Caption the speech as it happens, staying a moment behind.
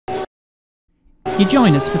You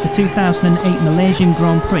join us for the 2008 Malaysian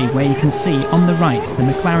Grand Prix, where you can see on the right the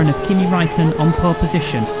McLaren of Kimi Raikkonen on pole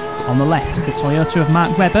position. On the left, the Toyota of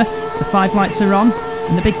Mark Webber. The 5 lights are on,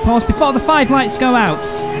 and the big pause before the 5 lights go out.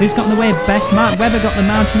 Who's got in the way best? Mark Webber got the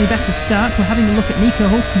marginally better start. We're having a look at Nico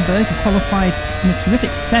Hulkenberg, who qualified in a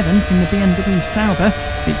terrific 7th in the BMW Sauber.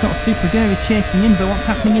 He's got a Super Aguri chasing in, but what's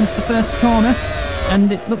happening into the first corner?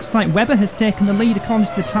 And it looks like Webber has taken the lead according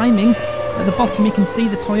to the timing. At the bottom you can see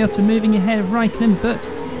the Toyota moving ahead of Raikkonen, but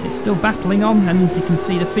it's still battling on, and as you can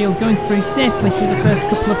see the field going through safely through the first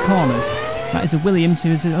couple of corners. That is a Williams who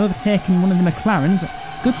has overtaken one of the McLarens.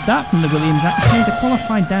 Good start from the Williams actually. They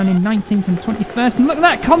qualified down in 19th and 21st, and look at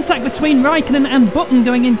that contact between Raikkonen and Button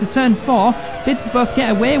going into turn 4. Did both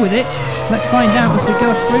get away with it? Let's find out as we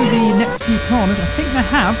go through the next few corners. I think they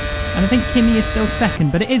have, and I think Kimi is still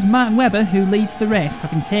second, but it is Mark Webber who leads the race,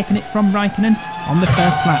 having taken it from Raikkonen on the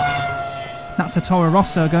first lap. That's a Toro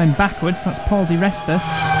Rosso going backwards. That's Paul Di Resta,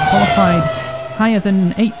 qualified higher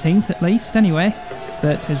than 18th at least anyway,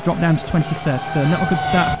 but has dropped down to 21st, so not a good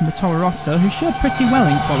start from the Toro Rosso, who showed pretty well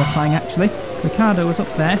in qualifying actually. Ricardo was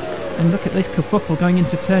up there, and look at this kerfuffle going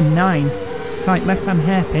into turn 9. Tight left-hand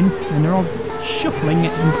hairpin, and they're all shuffling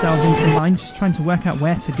themselves into line, just trying to work out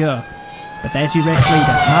where to go. But there's your race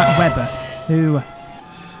leader, Mark Webber, who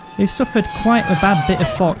suffered quite a bad bit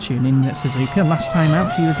of fortune in Suzuka. Last time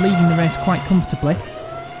out he was leading the race quite comfortably,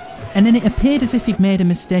 and then it appeared as if he'd made a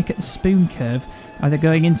mistake at the spoon curve, either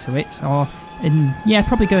going into it or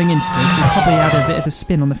probably going into it. He probably had a bit of a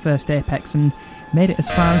spin on the first apex and made it as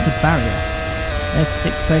far as the barrier. There's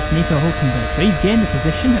 6th place Nico Hulkenberg, so he's gained a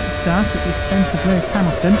position at the start at the expense of Lewis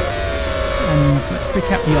Hamilton. And let's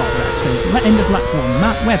recap the order actually. End of lap 1,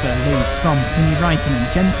 Mark Webber leads from Kimi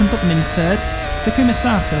Raikkonen, Jenson Button in 3rd, Takuma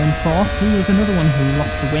Sato in 4th. He is another one who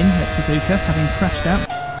lost the win at Suzuka, having crashed out.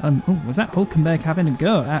 Was that Hulkenberg having a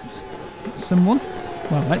go at someone?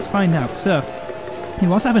 Well, let's find out. So, he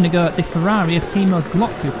was having a go at the Ferrari of Timo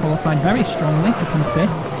Glock, who qualified very strongly up in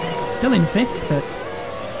 5th. Still in 5th, but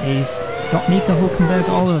he's got Nico Hulkenberg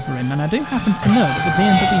all over him. And I do happen to know that the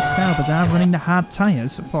BMW Saubers are running the hard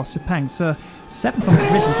tyres for Sepang, so 7th on the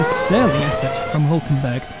grid was a sterling effort from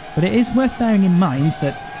Hulkenberg. But it is worth bearing in mind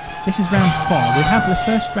that this is round 4. We've had the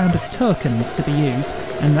first round of tokens to be used,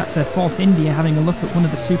 and that's a Force India having a look at one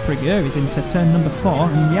of the Super Aguris into turn number 4,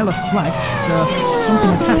 and yellow flags, so something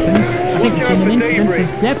has happened. I think there's been an incident.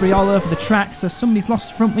 There's debris all over the track, so somebody's lost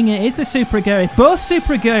the front wing. It is the Super Aguri. Both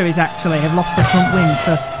Super Aguris actually have lost their front wing,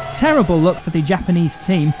 so terrible luck for the Japanese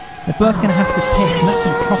team. They're both going to have to pit, and that's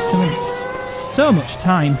going to cost them so much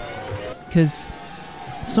time, because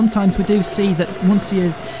sometimes we do see that once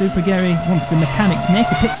the mechanics make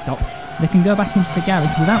a pit stop, they can go back into the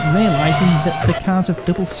garage without realising that the cars have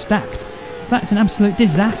double stacked. So that's an absolute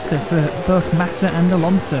disaster for both Massa and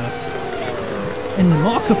Alonso. And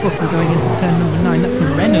more kerfuffle going into turn number 9. That's the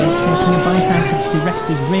Renaults taking a bite out of Di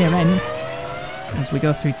Resta's rear end as we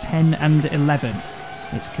go through 10 and 11.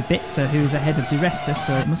 It's Kubica who's ahead of Di Resta,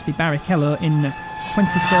 so it must be Barrichello in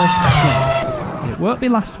 21st place. But it won't be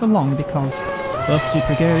last for long because both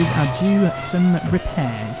Super Aguris are due some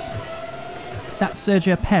repairs. That's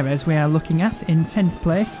Sergio Perez we are looking at in 10th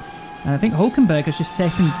place. And I think Hulkenberg has just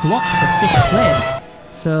taken Glock for 5th place.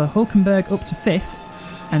 So Hulkenberg up to 5th.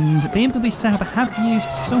 And BMW Sauber have used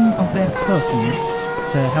some of their tokens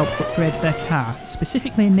to help upgrade their car,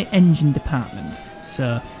 specifically in the engine department.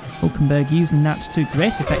 So Hulkenberg using that to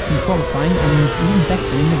great effect in qualifying and even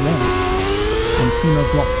better in the race. And Timo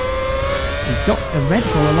Glock, he's got a Red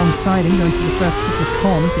Bull alongside him going through the first couple of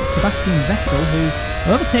corners. It's Sebastian Vettel who's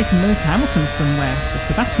overtaken Lewis Hamilton somewhere. So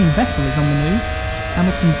Sebastian Vettel is on the move.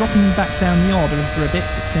 Hamilton dropping back down the order for a bit,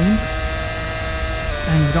 it seems.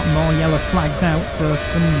 And we've got more yellow flags out, so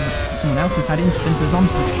someone else has had incident as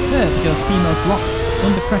onto the curb goes Timo Glock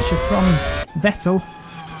under pressure from Vettel.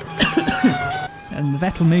 And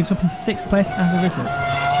Vettel moves up into 6th place as a result.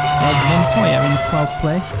 There's Montoya in 12th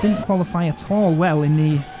place. Didn't qualify at all well in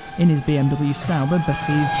his BMW Sauber, but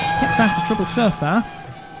he's kept out of trouble so far.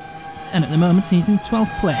 And at the moment he's in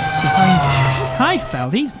 12th place behind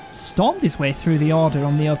Heidfeld. He's stormed his way through the order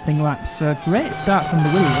on the opening laps, so great start from the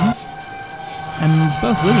Williams. And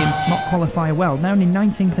both Williams did not qualify well, now in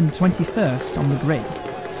 19th and 21st on the grid.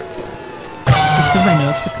 Just the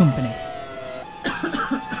Renaults for company.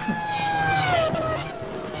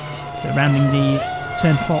 So rounding the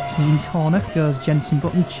turn 14 corner goes Jenson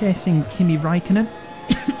Button chasing Kimi Raikkonen.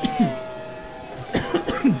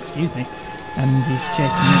 Excuse me. And he's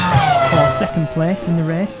chasing for 2nd place in the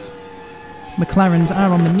race. McLarens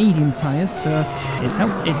are on the medium tyres, so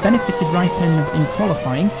it benefited Raikkonen in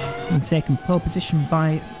qualifying and taken pole position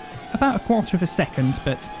by about 1/4 of a second,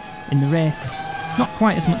 but in the race Not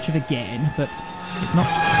quite as much of a gain, but it's not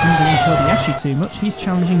hindering Kobayashi too much. He's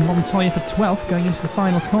challenging Montoya for 12th, going into the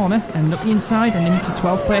final corner, and up the inside and into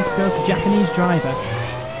 12th place goes the Japanese driver.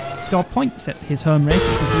 Scored points at his home race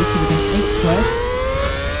at Suzuka within 8th place.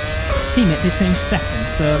 His teammate did finish 2nd,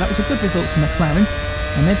 so that was a good result for McLaren,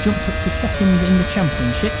 and they've jumped up to 2nd in the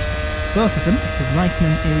championships. Both of them, because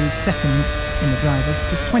Raikkonen is 2nd in the drivers,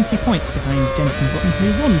 just 20 points behind Jenson Button,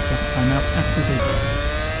 who won last time out at Suzuka.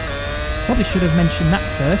 Probably should have mentioned that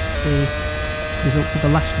first, the results of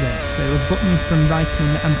the last race. So it was Button from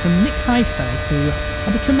Raikkonen and from Nick Heidfeld, who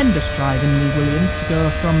had a tremendous drive in the Williams to go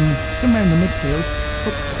from somewhere in the midfield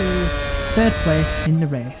up to 3rd place in the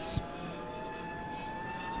race.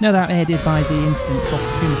 No doubt aided by the incidents of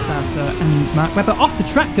Takuma Sato and Mark Webber. Off the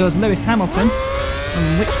track goes Lewis Hamilton.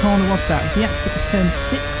 And which corner was that? It was the exit of turn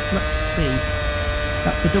 6, let's see.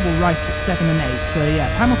 That's the double right at 7 and 8. So yeah,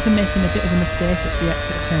 Hamilton making a bit of a mistake at the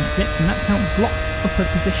exit of turn 6, and that's helped block upper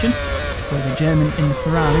position. So the German in the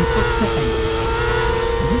Ferrari up to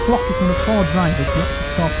 8th. The block is one of 4 drivers yet to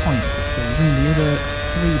score points this season, the other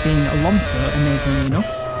 3 being Alonso, amazingly enough.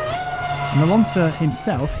 And Alonso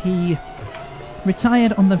himself, he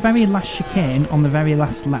retired on the very last chicane on the very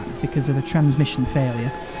last lap because of a transmission failure.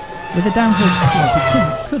 With a downhill slope,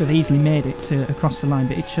 he could have easily made it across the line,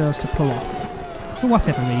 but he chose to pull off. For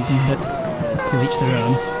whatever reason, but to each their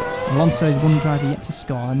own. Alonso is one driver yet to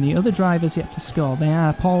score, and the other drivers yet to score, they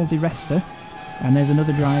are Paul Di Resta, and there's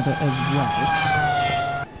another driver as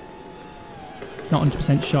well. Not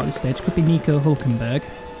 100% sure at this stage, could be Nico Hülkenberg.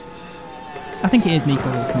 I think it is Nico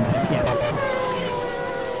Hülkenberg, yeah.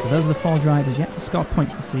 So those are the 4 drivers yet to score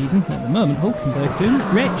points this season. At the moment, Hülkenberg doing a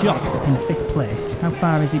great job up in 5th place. How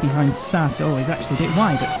far is he behind Sato? Oh, he's actually a bit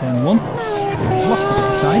wide at turn 1, so he's lost a bit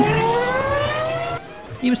of time.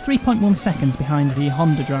 He was 3.1 seconds behind the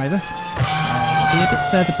Honda driver. Be a bit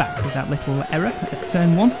further back with that little error at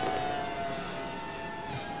turn 1.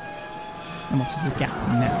 And what is the gap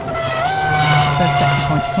now? First sector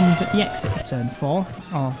point comes at the exit of turn 4,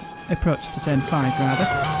 or approach to turn 5 rather.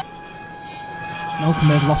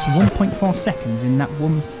 Hülkenberg lost 1.4 seconds in that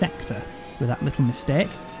one sector with that little mistake.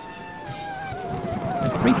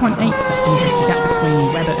 And 3.8 seconds is the gap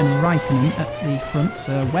between Webber and Raikkonen at the front,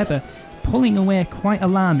 so Webber pulling away quite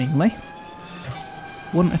alarmingly.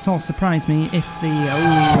 Wouldn't at all surprise me if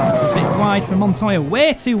that's a bit wide for Montoya,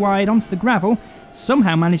 way too wide onto the gravel,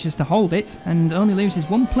 somehow manages to hold it and only loses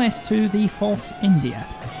 1 place to the Force India.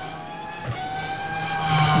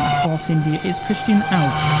 And Force India is Christian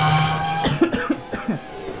Albers.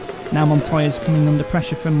 Now Montoya's coming under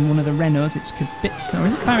pressure from one of the Renaults. It's Kubica, or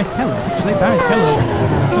is it Barrichello? Actually, Barrichello's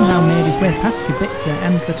somehow made his way past Kubica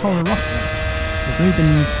and the Toro Rosso. So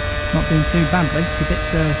Rubens not doing too badly.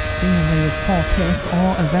 Kubica seemingly with poor pace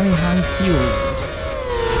or a very high fuel load.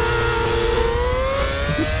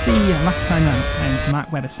 We did see last time out, and Mark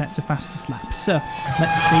Webber sets the fastest lap. So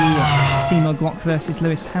let's see Timo Glock versus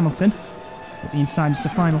Lewis Hamilton. At the inside is the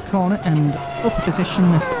final corner, and upper position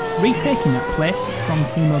retaking that place from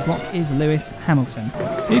Timo Glock is Lewis Hamilton,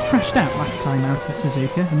 who crashed out last time out at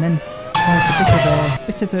Suzuka and then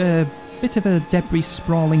caused a bit of a debris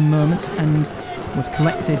sprawling moment and was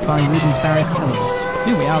collected by Rubens Barrichello,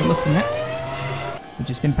 who we are looking at. We've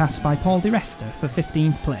just been passed by Paul Di Resta for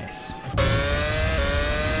 15th place.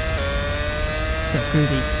 So through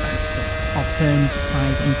the faster of turns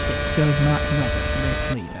 5 and 6 goes Mark Webber,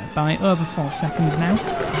 race leader, by over 4 seconds now,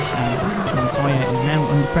 as Montoya is now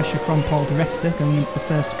under pressure from Paul Di Resta going into the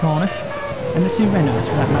first corner, and the 2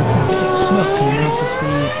 Renaults for that matter, a bit of smoke coming out of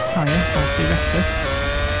the tyre of Di Resta.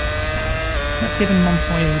 That's given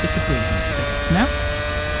Montoya a bit of breathing space. Now,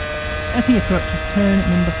 as he approaches turn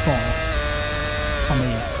number 4 on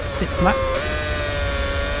his 6th lap,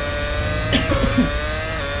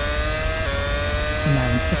 and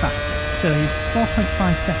now into the fastest. So he's 4.5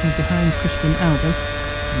 seconds behind Christian Albers.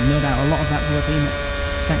 And no doubt a lot of that will have been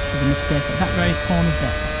thanks to the mistake at that very corner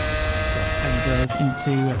there. As he goes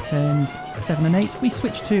into turns 7 and 8, we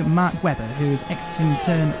switch to Mark Webber, who is exiting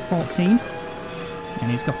turn 14. And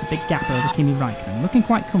he's got a big gap over Kimi Raikkonen, looking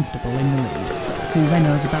quite comfortable in the lead. 2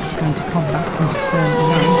 Renaults about to go into combat into turn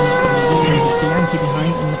 9. There's Bianchi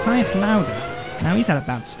behind, and Matthias Lauda. Now he's had a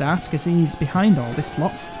bad start because he's behind all this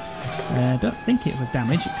lot. Don't think it was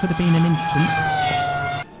damage, it could have been an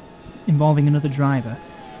incident involving another driver.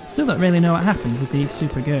 Still don't really know what happened with the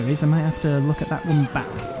Super Guris. I might have to look at that one back.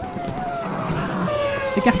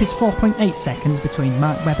 The gap is 4.8 seconds between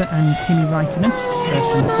Mark Webber and Kimi Raikkonen,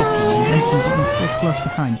 first and second, and Jenson Button still close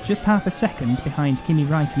behind, just half a second behind Kimi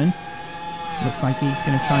Raikkonen. Looks like he's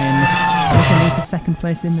going to try and look for second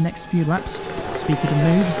place in the next few laps. Speaking of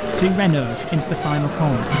moves, 2 Renaults into the final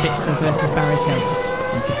corner. Kubica versus Barrichello.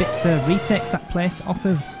 And Kubica retakes that place off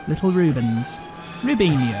of Little Rubens.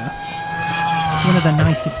 Rubinho, one of the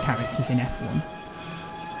nicest characters in F1.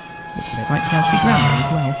 Looks a bit like Kelsey Grammer as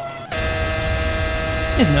well.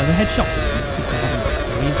 Here's another headshot of him, just to have a look.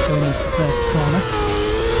 So he's going into the first corner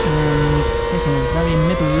and taking a very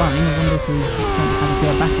middle line. I wonder if he's trying to have a go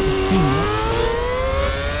back at his teammate.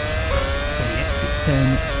 So he exits turn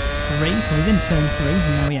 3. Well, he's in turn 3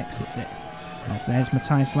 and now he exits it. So there's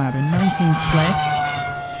Matthias Lauda in 19th place.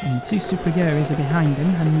 And the 2 Superguris are behind him,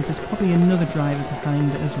 and there's probably another driver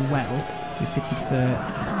behind as well, who pitted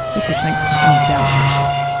thanks to some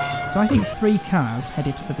damage. So I think 3 cars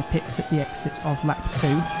headed for the pits at the exit of lap 2 to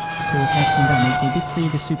repair some damage. We did see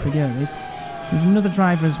the Superguris. There's another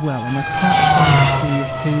driver as well, and I can't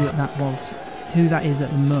quite see who that is at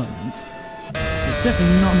the moment. It's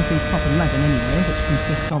certainly not of the top 11 anyway, which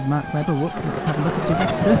consists of Mark Webber. Let's have a look at Di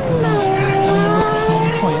Resta, having a look at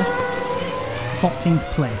Montoya. 14th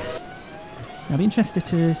place. I'll be interested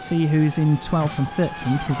to see who's in 12th and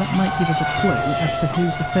 13th, because that might give us a clue as to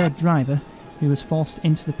who's the 3rd driver who was forced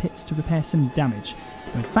into the pits to repair some damage.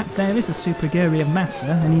 In fact, there is a Superaguri of Massa,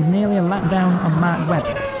 and he's nearly a lap down on Mark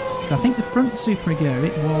Webber. So I think the front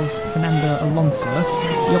Superaguri was Fernando Alonso.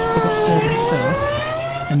 He obviously got serviced first,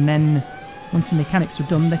 and then once the mechanics were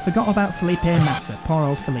done, they forgot about Felipe Massa. Poor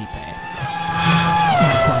old Felipe. And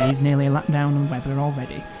that's why he's nearly a lap down on Webber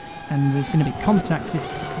already. And there's going to be contact if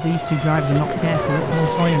these 2 drivers are not careful. It's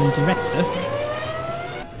Montoya and Di Resta.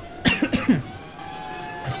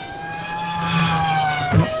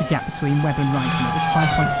 And what's the gap between Webber and Raikkonen? It's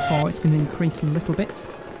 5.4. It's going to increase a little bit.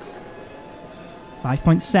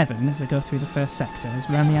 5.7 as they go through the first sector. As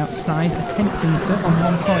around the outside, attempting to on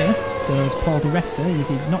Montoya goes Paul Di Resta. If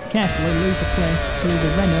he's not careful, he'll lose the place to the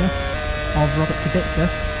Renault of Robert Kubica.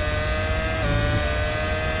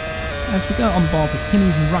 As we go on board with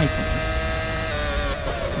Kimi Raikkonen,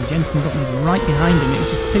 and Jenson Button was right behind him. It was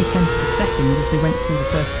just 0.2 of a second as they went through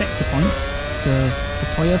the first sector point. So the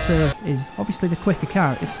Toyota is obviously the quicker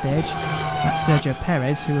car at this stage. That's Sergio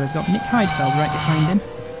Perez, who has got Nick Heidfeld right behind him.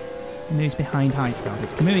 And who's behind Heidfeld?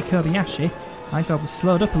 It's Kamui Kobayashi. Heidfeld has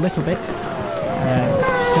slowed up a little bit.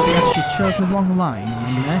 Kobayashi chose the wrong line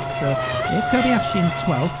on there. So here's Kobayashi in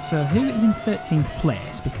 12th. So who is in 13th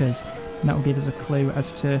place? Because that will give us a clue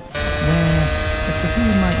as to who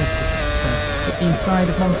might have put it. So at the inside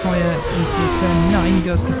of Montoya into turn 9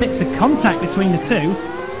 goes Kubica. Contact between the 2.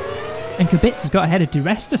 And Kubica's got ahead of Di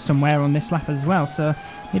Resta somewhere on this lap as well. So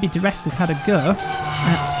maybe Di Resta's had a go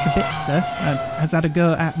at Kubica, has had a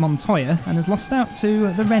go at Montoya, and has lost out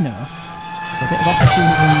to the Renault. So a bit of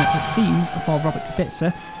opportunism, it seems, for Robert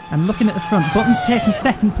Kubica. And looking at the front, Button's taken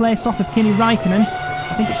 2nd place off of Kimi Raikkonen.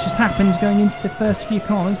 I think it's just happened going into the first few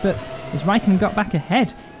corners, but has Raikkonen got back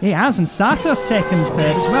ahead? He has, and Sato's taken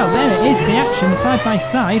 3rd as well. There it is, the action side by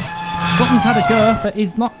side. Button's had a go, but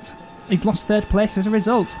he's lost 3rd place as a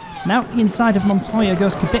result. Now inside of Montoya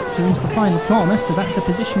goes Kubica into the final corner, so that's a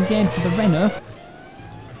position gain for the Renault.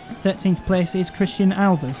 13th place is Christian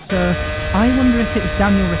Albers. So I wonder if it was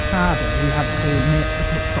Daniel Ricciardo who had to make the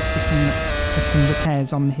pit stop for some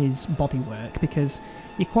repairs on his bodywork, because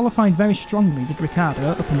he qualified very strongly, did Ricciardo,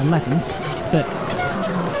 up in 11th, but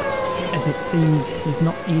as it seems, he's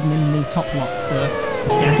not even in the top lot. So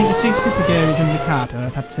yeah, I think the 2 Superguris and Ricciardo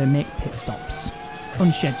have had to make pit stops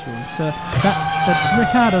unscheduled. So for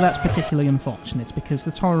Ricciardo, that's particularly unfortunate, because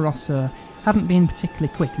the Toro Rosso haven't been particularly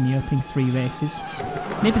quick in the opening 3 races.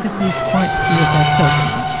 Maybe they've used quite a few of their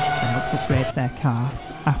tokens to help upgrade their car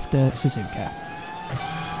after Suzuka.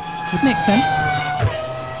 Would make sense,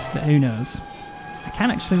 but who knows. I can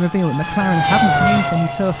actually reveal that McLaren haven't used any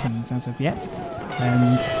tokens as of yet,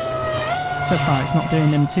 and so far it's not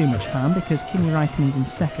doing them too much harm, because Kimi Raikkonen's in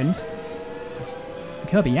 2nd.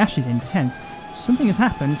 Kobayashi's in 10th. Something has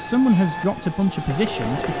happened. Someone has dropped a bunch of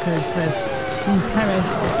positions because they've seen Perez,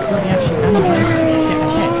 Kobayashi and Raikkonen get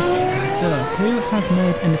ahead. So who has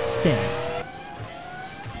made a mistake?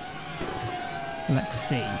 Let's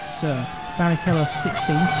see. So Barrichello 16th.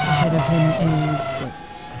 Ahead of him is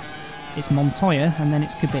it's Montoya, and then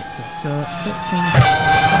it's Kubica. So 13th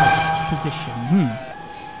position.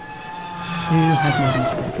 Who has made a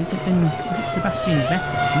mistake? Is it Sebastian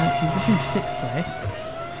Vettel? No, he's in 6th place.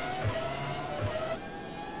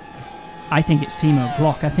 I think it's Timo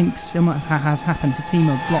Glock. I think similar has happened to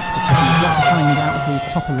Timo Glock, because he's dropped behind out of the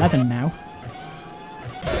top 11 now.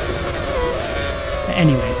 But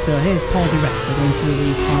anyway, so here's Paul Di Resta going through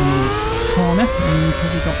the final corner, and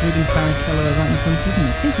has he got Rubens Barrichello right in front of him?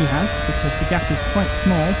 I think he has, because the gap is quite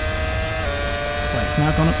small. Well, it's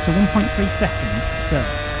now gone up to 1.3 seconds, so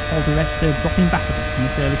Paul di Resta dropping back a bit in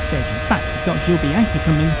this early stage. In fact, he's got Gil Bianchi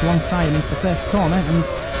coming alongside him into the first corner, and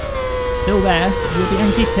still there, Gil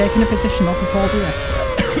Bianchi taking a position off of Paul di Resta.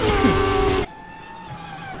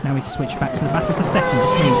 Now he's switched back to the battle for second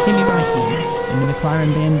between Kimi Raikkonen in the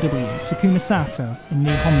McLaren BMW, Takuma Sato in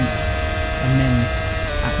the Honda, and then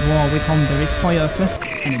at war with Honda is Toyota,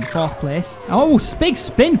 and in fourth place... Oh, big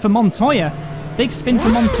spin for Montoya! Big spin for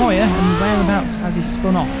Montoya, and whereabouts has he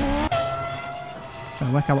spun off? Trying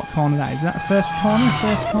to work out what corner that is. Is that the first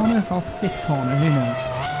corner, or fifth corner? Who knows?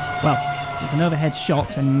 Well, it was an overhead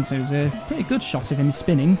shot, and it was a pretty good shot of him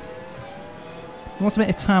spinning. There was a bit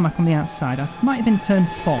of tarmac on the outside. I might have been turn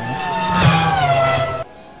 4.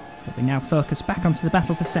 But we now focus back onto the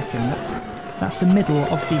battle for second. That's the middle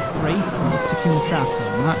of the 3, and it's Takuma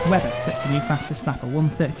Sato. Mark Webber sets a new fastest lap, a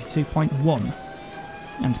 1:32.1.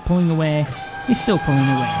 And pulling away, he's still pulling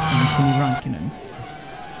away from Kimi Raikkonen.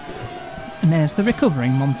 And there's the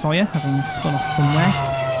recovering Montoya, having spun off somewhere.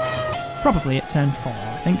 Probably at turn 4,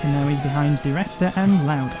 I think, and now he's behind Di Resta and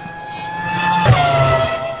Lauda.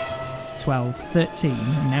 12, 13,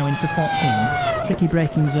 and now into 14. Tricky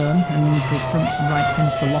braking zone, and the front right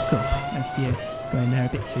tends to lock up if you're going there a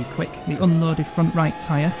bit too quick. The unloaded front right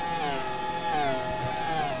tyre.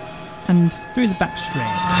 And through the back straight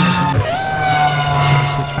goes Montoya.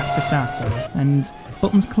 Switch back to Sato, and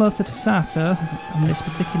Button's closer to Sato on this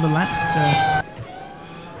particular lap,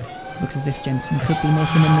 so looks as if Jensen could be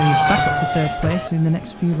making a move back up to third place in the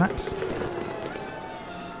next few laps.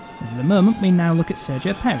 At the moment, we now look at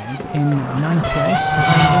Sergio Perez in 9th place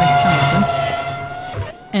behind Lewis Hamilton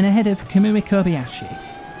and ahead of Kamui Kobayashi,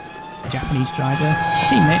 the Japanese driver,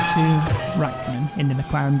 teammate to Raikkonen in the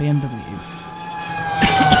McLaren BMW.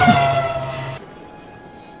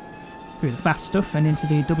 Through the fast stuff and into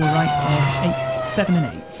the double right of 8, 7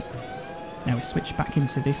 and 8. Now we switch back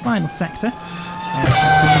into the final sector.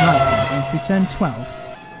 Going through turn 12.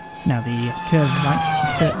 Now the curve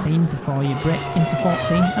right of 13 before you brake into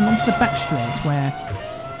 14 and onto the back straight, where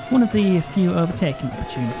one of the few overtaking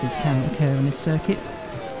opportunities can occur in this circuit.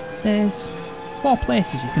 There's 4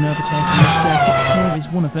 places you can overtake in this circuit. Here is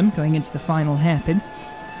one of them, going into the final hairpin.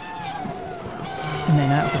 And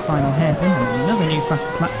then out of the final hairpin, and another new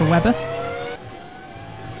fastest lap for Webber.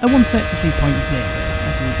 A 1:32.0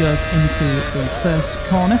 as he goes into the first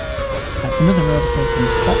corner. That's another overtaking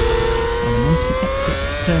spot. And then once you exit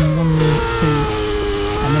turn 1, 2,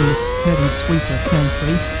 and then this curving sweeper of turn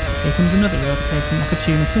 3, here comes another overtaking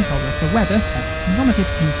opportunity, although for Webber, that's none of his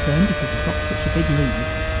concern because he's got such a big lead.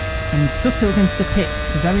 And Sutill's into the pits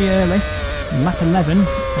very early, in lap 11,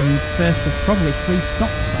 and he's first of probably 3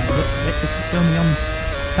 stops by the looks of it, because it's only on...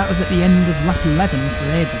 That was at the end of lap 11 for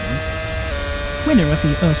Adrian. Winner of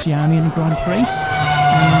the Oceanian Grand Prix,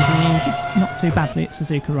 and he did not too badly at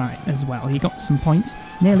Suzuka Right as well. He got some points,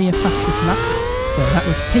 nearly a fastest lap, but that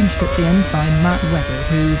was pinched at the end by Mark Webber,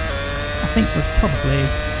 who I think was probably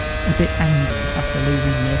a bit angry after losing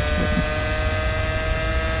the race win.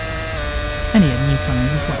 And he had new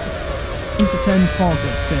tyres as well. Into turn 4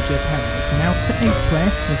 goes Sergio Perez, now to 8th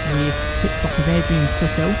place with the pit stop of Adrian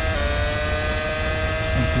Sutil.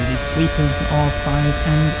 And through these sweepers of 5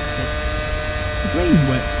 and 6. The green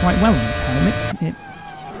works quite well in this helmet.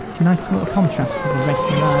 It's a nice little contrast to the red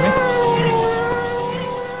Ferrari.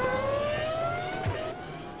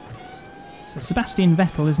 So Sebastian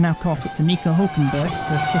Vettel is now caught up to Nico Hülkenberg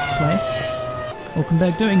for 5th place.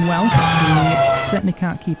 Hülkenberg doing well, but he certainly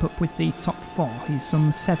can't keep up with the top 4. He's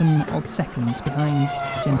some 7 odd seconds behind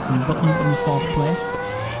Jenson Button in 4th place.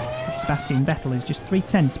 Sebastian Vettel is just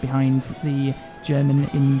 3/10 behind the German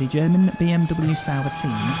in the German BMW Sauber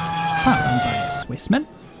team, partnered by a Swissman.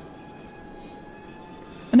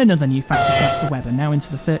 And another new fastest lap for Webber, now into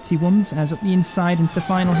the 31s, as up the inside into the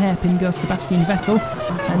final hairpin goes Sebastian Vettel.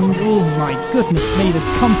 And oh my goodness me, there's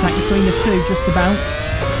contact between the two just about.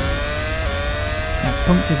 Now, if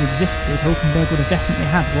punctures existed, Hülkenberg would have definitely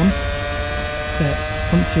had one, but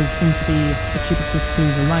punctures seem to be attributed to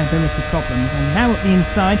reliability problems. And now at the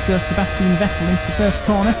inside goes Sebastian Vettel into the first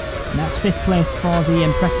corner, and that's 5th place for the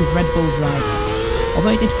impressive Red Bull driver.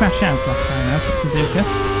 Although he did crash out last time out at Suzuka,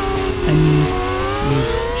 and he was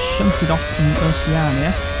shunted off in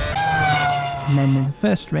Oceania, and then in the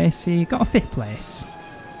first race he got a 5th place.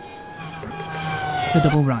 The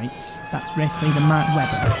double rights, that's race leader Mark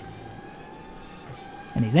Webber.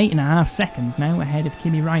 And he's 8.5 seconds now ahead of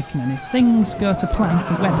Kimi Raikkonen. If things go to plan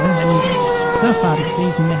for Webber, and so far this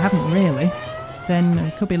season they haven't really, then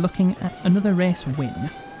we could be looking at another race win.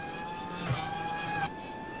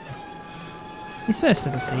 His first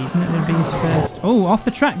of the season, it would be his first... Oh, off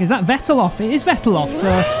the track, is that Vettel off? It is Vettel off, so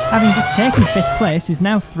having just taken 5th place, he's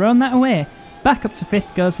now thrown that away. Back up to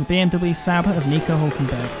 5th goes the BMW Sauber of Nico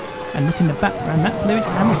Hulkenberg. And look in the background, that's Lewis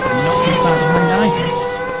Hamilton, not too far behind either.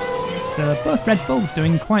 So both Red Bulls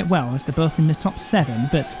doing quite well as they're both in the top 7,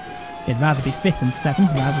 but they'd rather be 5th and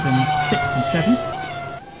 7th rather than 6th and 7th.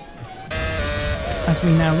 As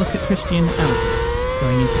we now look at Christian Albers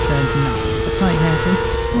going into turn 9. A tight hairpin,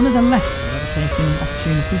 one of the less overtaking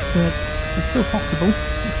opportunities, but it's still possible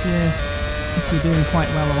if you're doing quite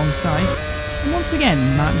well alongside. And once again,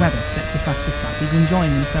 Mark Webber sets the fastest lap. He's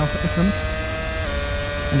enjoying himself at the front.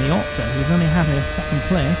 And he ought to. He's only had a 2nd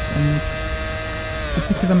place and a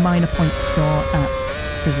bit of a minor point score at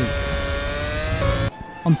Suzuka.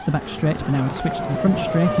 Onto the back straight, but now we switch to the front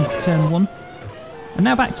straight into turn 1. And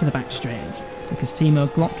now back to the back straight, because Timo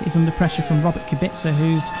Glock is under pressure from Robert Kubica,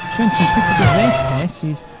 who's shown some pretty good race pace.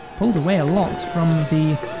 He's pulled away a lot from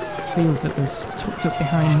the field that was tucked up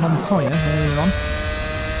behind Montoya earlier on.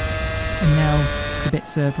 And now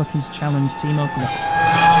Kubica looking to challenge Timo Glock.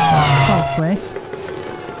 12th place.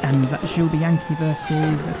 And that's Jules Bianchi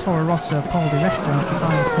versus Toro Rosso, Paul Di Resta into the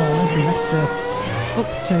final corner. Di Resta up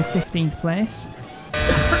to 15th place.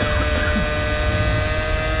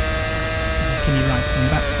 Kimi Raikkonen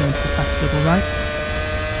about to go into the fast double right.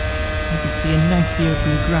 You can see a nice view of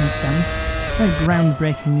the grandstand. Very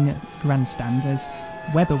groundbreaking grandstand as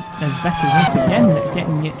Vettel once again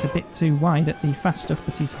getting it a bit too wide at the fast stuff,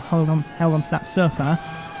 but he's held onto that so far.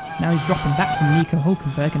 Now he's dropping back from Nico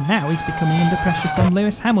Hulkenberg, and now he's becoming under pressure from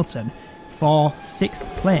Lewis Hamilton for 6th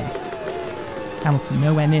place. Hamilton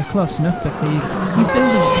nowhere near close enough, but he's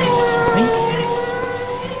building it, I think.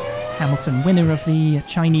 Hamilton, winner of the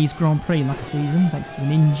Chinese Grand Prix last season, thanks to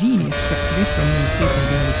an ingenious strategy from the Super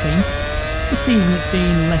Girl team. This season it's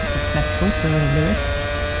been less successful for Lewis.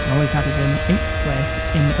 He always had his own 8th place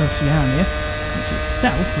in Oceania, which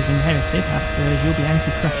itself was inherited after Jules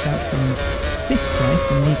Bianchi crashed out from 5th place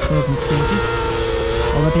in the closing stages.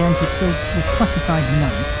 Although Bianchi still was classified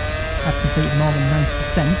 9th, had completed more than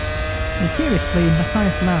 90%. And curiously,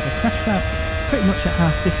 Matthias Lauda crashed out pretty much at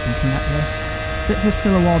half distance in that race, but was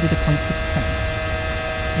still awarded a point for 10th.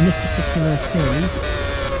 In this particular series,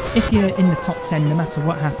 if you're in the top 10, no matter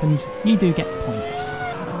what happens, you do get points.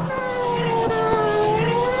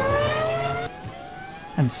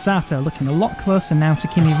 And Sato looking a lot closer now to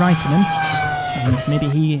Kimi Raikkonen, and maybe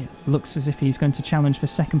he looks as if he's going to challenge for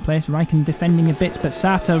 2nd place. Raikkonen defending a bit, but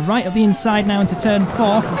Sato right up the inside now into turn 4,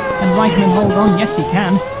 and Raikkonen hold on, yes he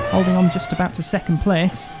can, holding on just about to 2nd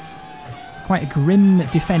place. Quite a grim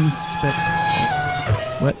defence, but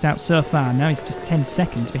it's worked out so far. Now he's just 10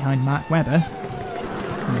 seconds behind Mark Webber.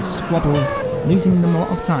 And squabble, losing them a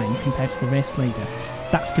lot of time compared to the race leader.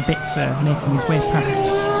 That's Kubica making his way past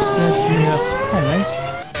Sergio Perez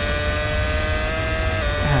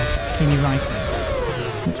as Kimi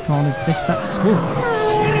Raikkonen. Which corner is this? That's smoke.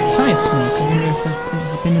 Tyre smoke. I wonder if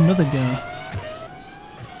there's been another go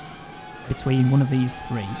between one of these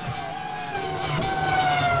 3.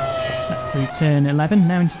 That's through turn 11,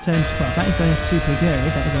 now into turn 12. That is a super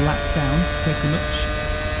Guri, that is a lap down, pretty much.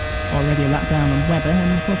 Already a lap down on Webber,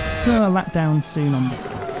 and we'll go a lap down soon on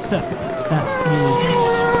this lap. So, that is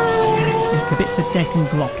Kubica taking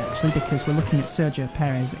Glock actually, because we're looking at Sergio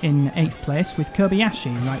Perez in 8th place with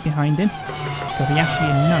Kobayashi right behind him. Kobayashi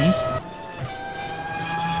in 9th.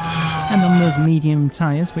 And on those medium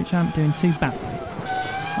tyres, which aren't doing too badly.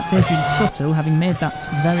 That's Adrian Sutil, having made that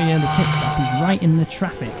very early pit stop. He's right in the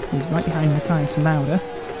traffic. He's right behind Matthias Lauda.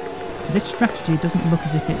 So this strategy doesn't look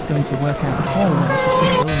as if it's going to work out at all for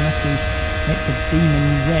Sutil, unless he makes a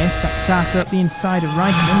demon race. That's Sato up the inside of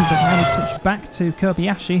Raikkonen, but now we switch back to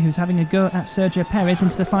Kobayashi, who's having a go at Sergio Perez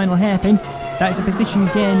into the final hairpin. That is a position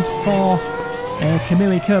gained for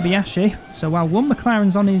Kamui Kobayashi. So while one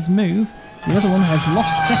McLaren's on his move, the other one has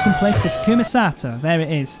lost 2nd place to Takuma Sato. There it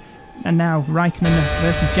is. And now Raikkonen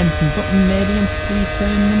versus Jensen Button maybe into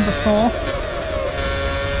turn number 4.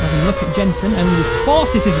 Having a look at Jensen, and he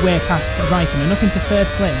forces his way past Raikkonen. Up into 3rd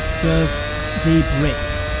place goes the Brit.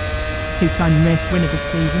 2-time race winner this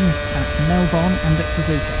season at Melbourne and at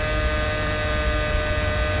Suzuka.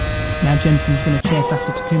 Now Jensen's going to chase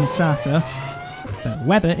after Takuma Sato, but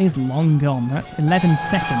Webber is long gone. That's 11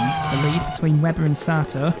 seconds, the lead between Webber and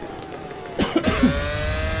Sato.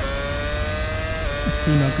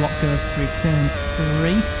 Timo Glock goes through turn 3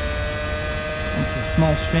 onto a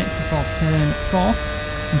small straight before turn 4,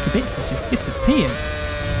 and Kubica's just disappeared.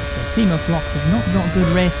 So Timo Glock has not got good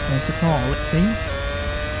race pace at all, it seems.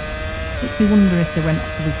 Makes me wonder if they went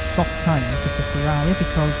for these soft tyres of the Ferrari,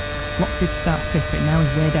 because Glock did start 5th, but now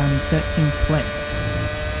he's way down in 13th place.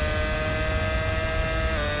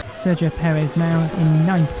 Sergio Perez now in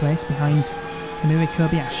 9th place behind Kamui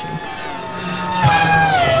Kobayashi.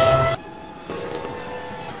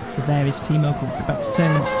 So there is Timo Glock about to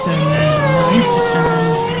turn into turn number 9,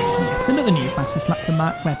 and it's another new fastest lap for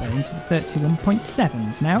Mark Webber into the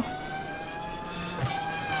 31.7s now.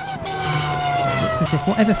 So it looks as if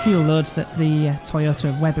whatever fuel load that the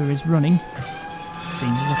Toyota Webber is running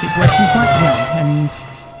seems as if it's working quite well, and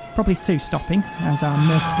probably 2 stopping as are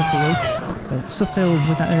most of the field, but Suttil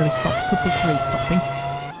with that early stop could be 3 stopping.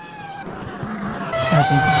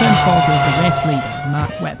 As into turn 4 goes the race leader,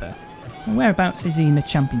 Mark Webber. And whereabouts is he in the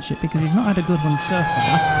championship, because he's not had a good one so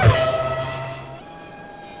far.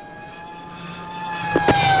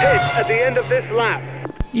 Pit at the end of this lap.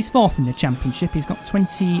 He's 4th in the championship, he's got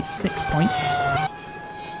 26 points.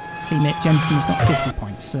 Teammate Jensen's got 50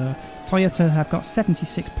 points, so Toyota have got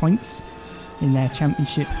 76 points in their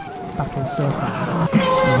championship battle so far.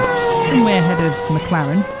 Somewhere ahead of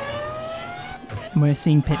McLaren. And we're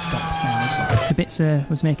seeing pit stops now as well. Kubica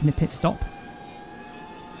was making a pit stop.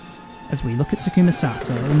 As we look at Takuma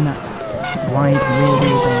Sato in that wide rear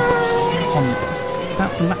wheelbase Honda.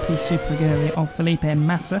 About to lap the Superaguri of Felipe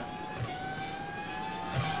Massa.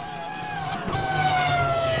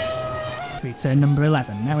 Through turn number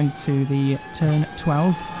 11. Now into the turn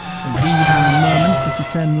 12. A rebound moment as you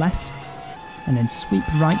turn left. And then sweep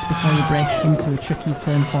right before you brake into a tricky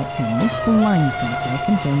turn 14. Multiple lines can be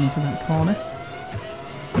taken going into that corner.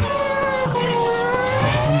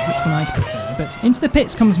 Depends which one I'd prefer, but into the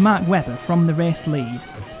pits comes Mark Webber from the race lead.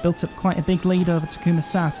 Built up quite a big lead over Takuma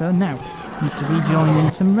Sato. Now needs to rejoin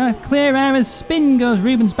in some clear air as spin goes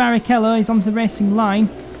Rubens Barrichello. He's onto the racing line.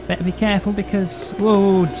 Better be careful because,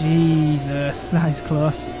 whoa, Jesus, that is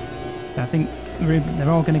close. I think they're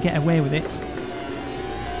all going to get away with it.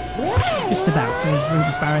 Just about as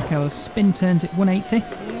Rubens Barrichello's spin turns at 180.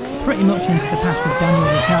 Pretty much into the path of Daniel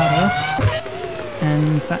Ricciardo.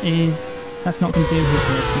 And that's not going to do his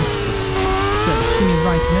racing. So, Kimi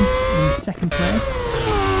Raikkonen in 2nd place,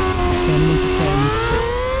 turning into turn 2.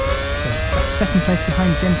 So, it's that 2nd place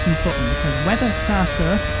behind Jensen Button because Webber, Sato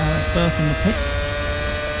are both in the pits,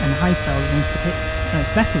 and Heifeld is into the pits,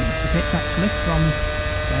 it's Vettel into the pits actually, from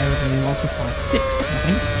wherever he was before, 6th, I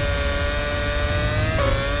think.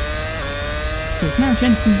 So, it's now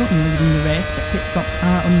Jensen Button leading the race, but pit stops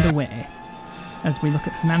are underway. As we look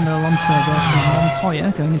at Fernando Alonso versus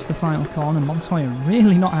Montoya going into the final corner. Montoya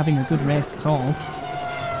really not having a good race at all.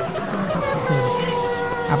 Because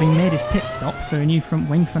having made his pit stop for a new front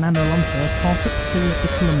wing, Fernando Alonso has caught up to the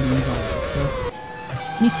Colombian driver. So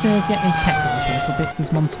he needs to get his pep up a little bit,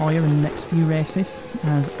 does Montoya in the next few races.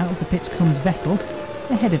 As out of the pits comes Vettel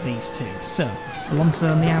ahead of these two. So Alonso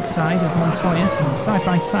on the outside of Montoya, and side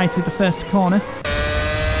by side through the first corner.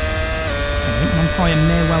 I think Montoya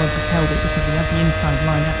may well have just held it because he had the inside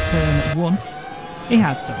line at turn 1. He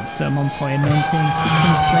has done, so Montoya maintains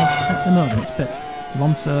 16th place at the moment, but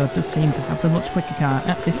Alonso does seem to have the much quicker car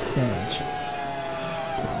at this stage.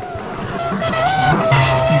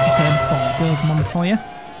 Into turn 4 goes Montoya,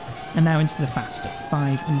 and now into the faster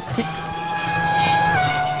 5 and 6.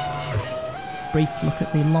 Brief look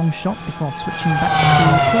at the long shot before switching back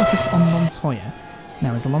to focus on Montoya.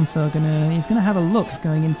 Now is Alonso he's gonna have a look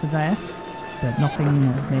going into there, but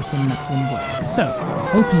nothing making that one work. So,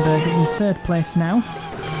 Hulkenberg is in 3rd place now.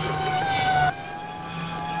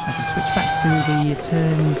 As we switch back to the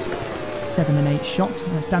turns 7 and 8 shot,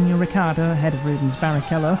 that's Daniel Ricciardo ahead of Rubens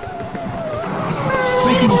Barrichello.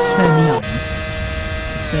 Breaking into turn 9.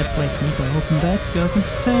 His 3rd place Nico Hulkenberg goes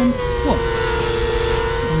into turn 1.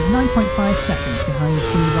 He's 9.5 seconds behind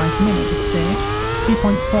Kimi Raikkonen at this stage.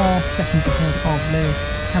 2.4 seconds ahead of Lewis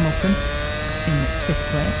Hamilton in 5th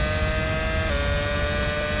place.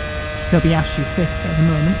 Kobayashi 5th at the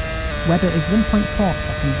moment. Webber is 1.4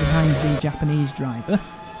 seconds behind the Japanese driver.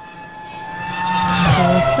 So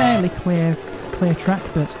fairly clear track,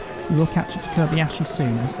 but we will catch up to Kobayashi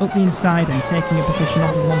soon, as up the inside and taking a position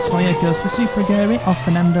off of Montoya goes the Superaguri of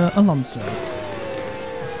Fernando Alonso.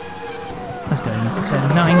 As going into turn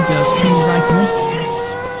 9 goes Kimi Raikkonen.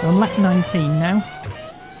 We're on lap 19 now.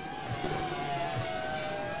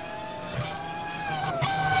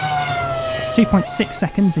 .6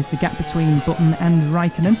 seconds is the gap between Button and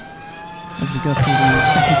Raikkonen as we go through the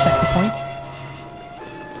 2nd sector point.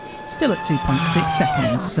 Still at 2.6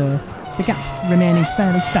 seconds, so the gap remaining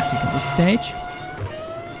fairly static at this stage.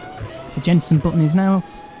 The Jensen Button is now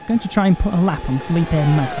going to try and put a lap on Felipe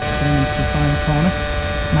Massa going into the final corner.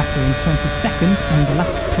 Massa in 22nd and the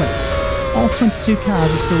last place. All 22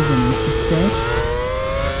 cars are still running at this stage.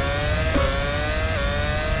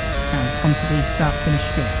 As onto the start-finish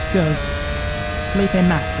straight goes Felipe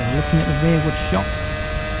Massa looking at the rearward shot,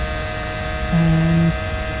 and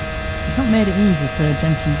he's not made it easy for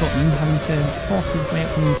Jensen Button, having to force his way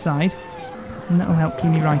up the inside. and that'll help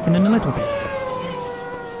Kimi Raikkonen a little bit.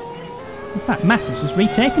 In fact, Massa's just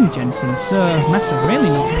retaken Jensen, so Massa really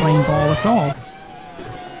not playing ball at all.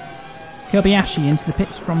 Kobayashi into the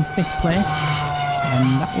pits from 5th place,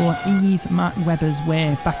 and that will ease Mark Webber's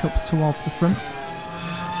way back up towards the front.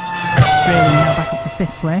 Australian now back up to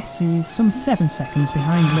 5th place. He's some 7 seconds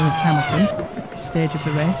behind Lewis Hamilton at this stage of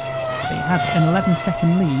the race, but he had an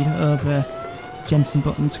 11-second lead over Jensen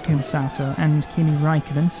Button, Takuma Sato and Kimi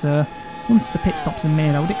Raikkonen, so once the pit stops are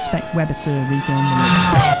made, I would expect Webber to regain the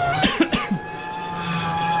lead.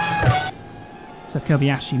 So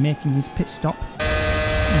Kobayashi making his pit stop,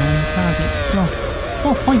 and targets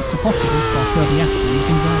 4 points are possible for Kobayashi. He's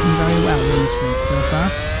been driving very well in this race so far.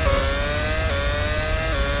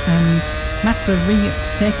 And Massa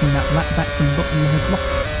retaking that lap back from Button has lost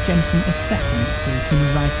Jensen a second to Kimi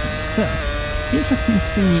Raikkonen. So, it'll be interesting to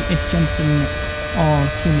see if Jensen or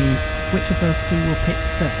Kimi, which of those two will pick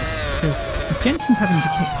first. Because if Jensen's having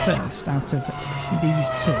to pick first out of these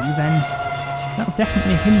two, then that'll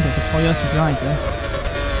definitely hinder the Toyota driver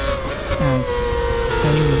as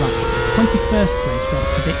turning right. 21st place for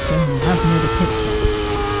Kubica, who has made a pit stop.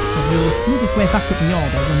 So he'll move his way back up the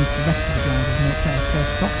order once the rest of the drivers make their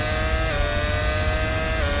first stops.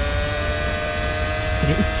 But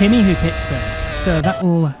it is Kimi who pits first, so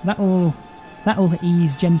that'll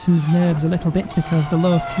ease Jensen's nerves a little bit because the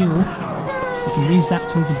low fuel, he can use that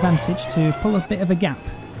to his advantage to pull a bit of a gap.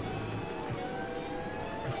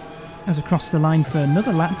 As across the line for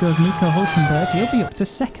another lap goes Nico Hülkenberg. He'll be up to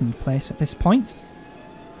 2nd place at this point.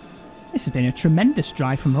 This has been a tremendous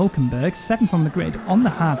drive from Hülkenberg, 7th on the grid on the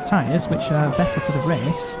hard tyres, which are better for the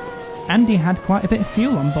race. And he had quite a bit of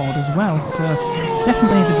fuel on board as well, so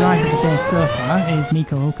definitely the drive of the day so far is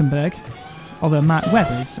Nico Hülkenberg. Although Mark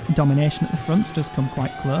Webber's domination at the front does come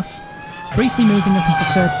quite close. Briefly moving up into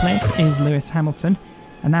 3rd place is Lewis Hamilton,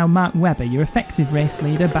 and now Mark Webber, your effective race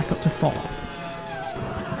leader, back up to 4th.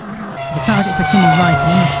 So the target for Kimi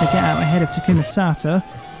Raikkonen is to get out ahead of Takuma Sato,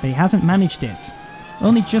 but he hasn't managed it.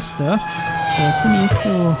 Only just though, so Kimi is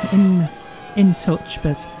still in touch,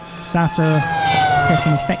 but Sato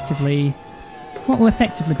taking what will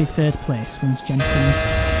effectively be 3rd place once Jensen,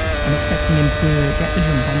 I'm expecting him to get the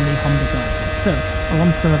jump on the Honda drivers. So,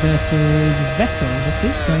 Alonso versus Vettel, this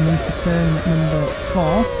is going into turn number 4,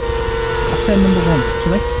 or turn number 1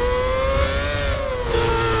 actually,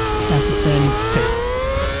 now for turn 2.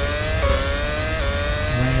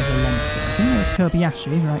 Where's Alonso? I think that was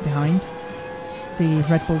Kobayashi right behind the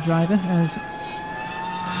Red Bull driver, as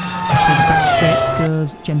through the back straight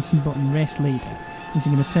goes Jensen Button, race leader. Is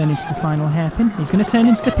he going to turn into the final hairpin? He's going to turn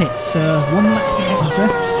into the pits, so 1 lap extra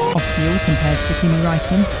of fuel compared to Kimi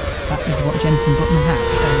Raikkonen. That is what Jensen Button had,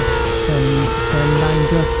 as turning into turn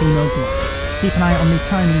 9 goes Timo Glock. Keep an eye on the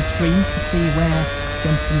timing screens to see where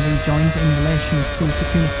Jensen rejoins in relation to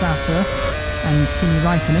Takuma Sato and Kimi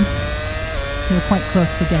Raikkonen. They're quite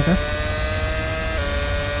close together.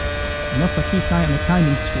 And also keep an eye on the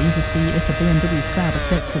timing screen to see if the BMW Sauber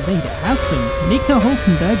takes the lead. It has done. Nico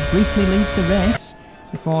Hülkenberg briefly leads the race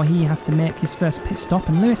before he has to make his first pit stop,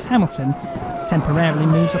 and Lewis Hamilton temporarily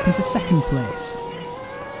moves up into 2nd place.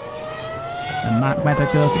 And Mark Webber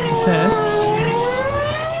goes up to 3rd.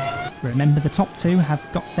 Remember, the top 2 have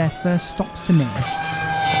got their first stops to make.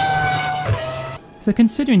 So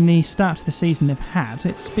considering the start of the season they've had,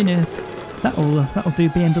 it's been a That'll do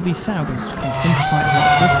BMW Sauber's confidence quite a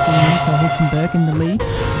lot. Good to see Nico Hülkenberg in the lead.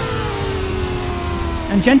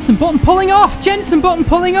 And Jensen Button pulling off! Jensen Button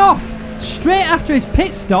pulling off! Straight after his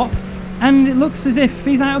pit stop, and it looks as if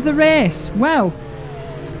he's out of the race. Well,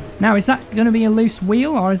 now is that going to be a loose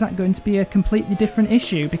wheel, or is that going to be a completely different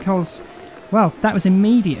issue? Because, well, that was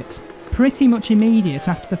immediate. Pretty much immediate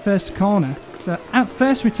after the first corner. So, at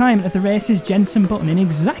first retirement of the race is Jensen Button in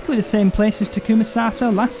exactly the same place as Takuma Sato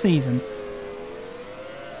last season.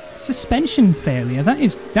 Suspension failure, that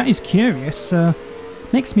is curious.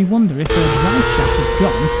 Makes me wonder if the drive shaft is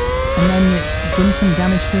gone and then it's done some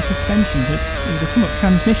damage to the suspension, but it would have come up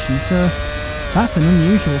transmission, so that's an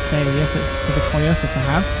unusual failure for the Toyota to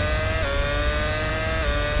have.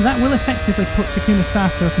 So that will effectively put Takuma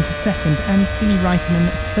Sato up into 2nd and Kimi Raikkonen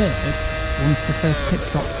at 3rd once the first pit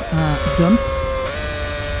stops are done.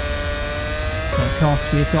 But of course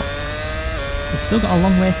we've still got a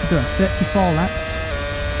long way to go, 34 laps.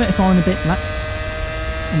 34 and a bit laps,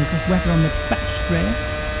 and this is Webber on the back straight.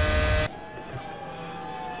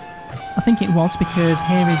 I think it was, because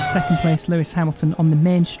here is 2nd place Lewis Hamilton on the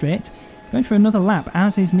main straight, going for another lap,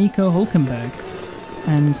 as is Nico Hülkenberg.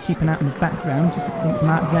 And keep an eye on the background, I think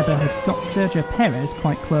Mark Webber has got Sergio Perez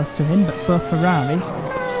quite close to him, but both Ferraris,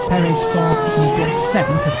 Perez 4th and Glock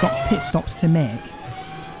 7th, have got pit stops to make.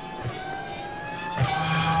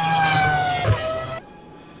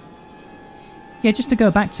 Yeah, just to go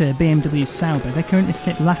back to BMW Sauber, they currently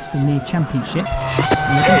sit last in the championship.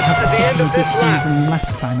 And they didn't have a particularly good season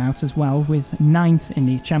last time out as well, with 9th in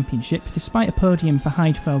the championship, despite a podium for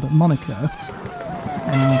Heidfeld at Monaco.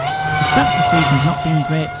 And the start of the season's not been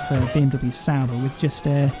great for BMW Sauber, with just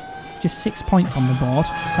 6 points on the board.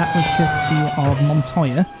 That was courtesy of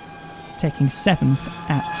Montoya, taking 7th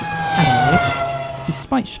at Adelaide,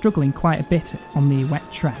 despite struggling quite a bit on the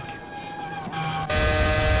wet track.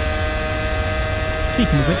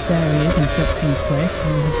 Speaking of which, there he is in 13th place,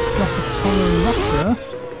 and he's got a Toro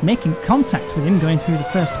Rosso making contact with him going through the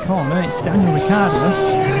first corner. It's Daniel Ricciardo,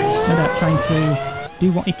 no doubt trying to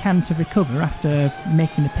do what he can to recover after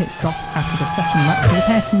making the pit stop after the second lap to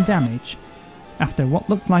repair some damage, after what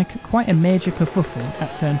looked like quite a major kerfuffle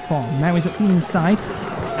at turn 4. Now he's up the inside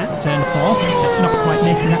at turn 4, but not quite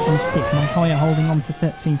making that one stick. Montoya holding on to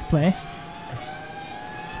 13th place.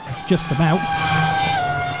 Just about.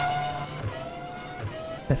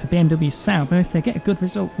 But for BMW Sauber, if they get a good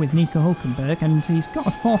result with Nico Hülkenberg, and he's got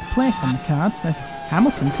a 4th place on the cards as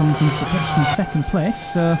Hamilton comes into the pits from 2nd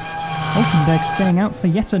place, so Hülkenberg staying out for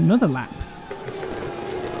yet another lap.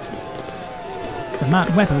 So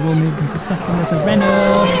Mark Webber will move into 2nd as a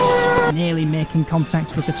Renault, nearly making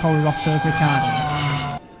contact with the Toro Rosso of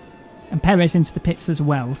Ricciardo. And Perez into the pits as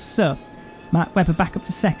well, so Mark Webber back up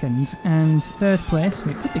to 2nd, and 3rd place,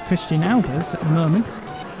 it could be Christian Albers at the moment.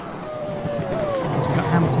 We've got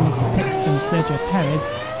Hamilton into the pits and Sergio Perez.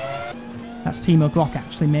 That's Timo Glock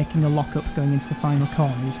actually making a lock-up going into the final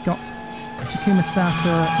corner. He's got Takuma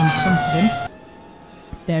Sato in front of him.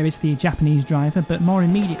 There is the Japanese driver, but more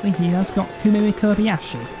immediately he has got Kumiri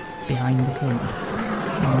Kobayashi behind him. And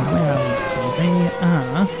where are these two?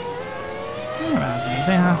 Where are they?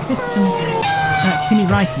 They are 5th and... That's Kimi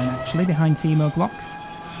Räikkönen actually, behind Timo Glock.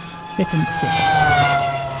 5th and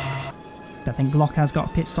 6th. But I think Glock has got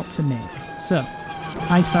a pit stop to make. So,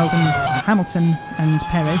 Heidfeld and Hamilton and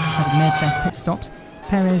Perez have made their pit stops.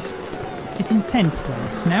 Perez is in 10th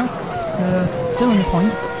place now, so still in the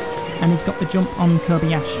points, and he's got the jump on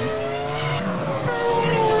Kobayashi.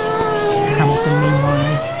 Hamilton,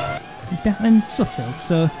 meanwhile, is behind Suttel,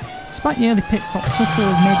 so despite the early pit stop,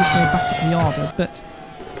 Suttel has made his way back up the order, but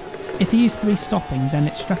if he is 3-stopping, then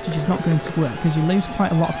its strategy's not going to work, because you lose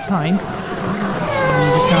quite a lot of time.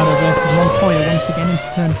 And Ricciardo versus Montoya once again into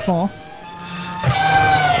turn 4.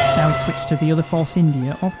 Now we switch to the other Force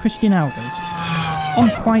India of Christian Albers, on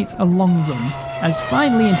quite a long run, as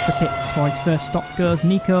finally into the pits for his first stop goes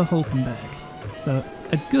Nico Hülkenberg. So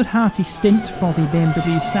a good hearty stint for the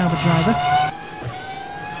BMW Sauber driver,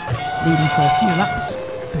 leading for a few laps.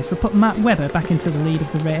 This will put Matt Webber back into the lead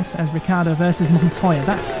of the race as Ricciardo versus Montoya.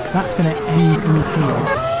 That's going to end in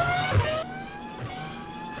tears.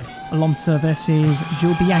 Alonso versus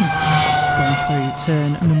Jules Bianchi going through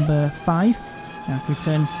turn number 5. Now through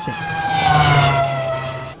turn 6.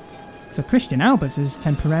 So Christian Albers has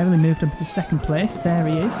temporarily moved up to 2nd place. There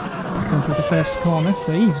he is, going through the first corner.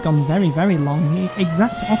 So he's gone very, very long. The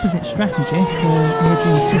exact opposite strategy for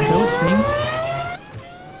Adrian Suttel, it seems.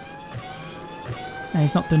 And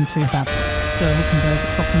he's not done too bad. So Hülkenberg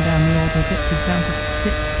dropping down the order a bit. So he's down to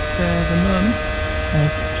 6th for the moment.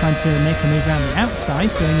 He's trying to make a move around the outside,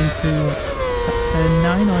 going into turn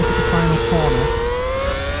 9, or is it the final corner?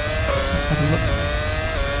 Let's have a look.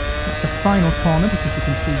 That's the final corner because you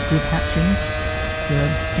can see good hatchings. So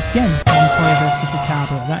again, Montoya versus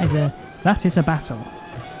Ricciardo. That is a battle.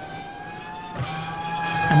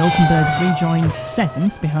 And Hülkenberg's rejoins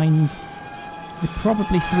 7th behind the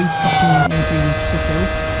probably 3-stopping Adrian Suttel.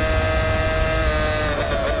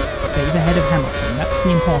 But he's ahead of Hamilton. That's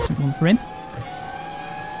the important one for him.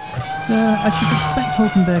 So I should expect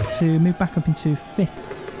Hülkenberg to move back up into 5th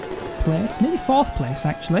place, maybe 4th place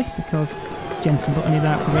actually, because Jenson Button is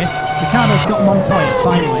out of the race. Ricciardo's got Montoya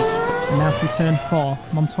finally, and now through turn 4,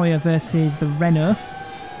 Montoya versus the Renault,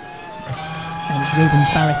 and it's Rubens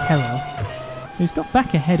Barrichello, who's got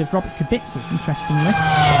back ahead of Robert Kubica, interestingly.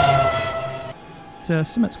 So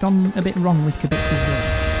something's gone a bit wrong with Kubica's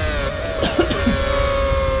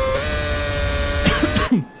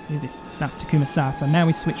race. Excuse me. That's Takuma Sato. Now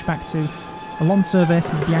we switch back to Alonso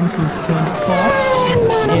versus Bianchi into turn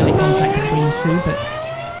 4. Nearly contact between the two, but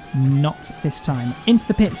not this time. Into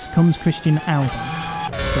the pits comes Christian Albers.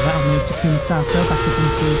 So that'll move Takuma Sato back up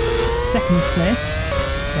into 2nd place.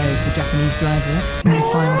 There's the Japanese driver next in the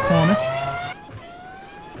final corner.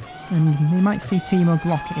 And we might see Timo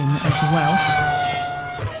Glock in as well.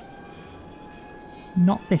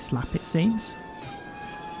 Not this lap, it seems.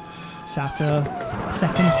 Sato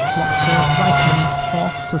 2nd, Glock 3rd, Räikkönen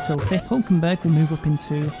 4th, Suttel 5th. Hülkenberg will move up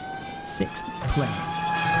into 6th place.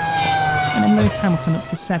 And then Lewis Hamilton up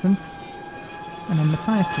to 7th. And then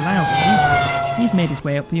Matthias Lauda, he's made his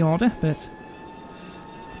way up the order, but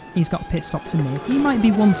he's got a pit stop to make. He might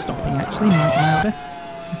be one-stopping actually, Mike Lauda.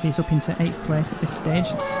 He's up into 8th place at this stage.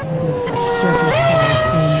 Sergio Perez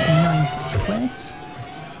in 9th place.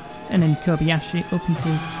 And then Kobayashi up into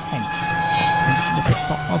 10th. Into the pit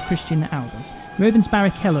stop of Christian Albers. Rubens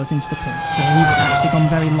Barrichello's into the pit, so he's actually gone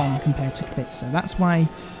very long compared to Kvyat. So that's why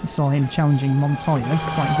we saw him challenging Montoya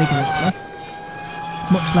quite vigorously.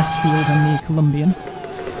 Much less fuel than the Colombian.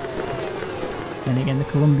 Then again, the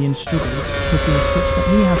Colombian struggles could be such that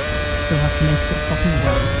he still has to make a pit stop as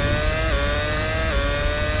well.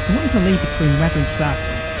 So what is the lead between Webber and Sato?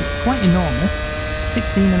 Because it's quite enormous.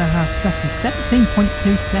 16.5 seconds,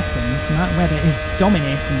 17.2 seconds. Matt Webber is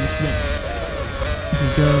dominating this race as he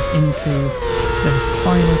goes into the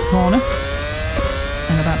final corner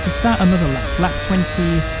and about to start another lap. Lap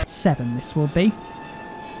 27 this will be.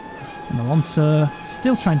 And Alonso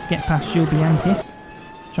still trying to get past Jules Bianchi,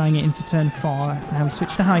 trying it into turn 4. Now we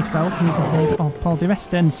switch to Heidfeld, who's ahead of Paul di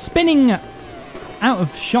Resta, and spinning out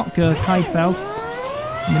of shot goes Heidfeld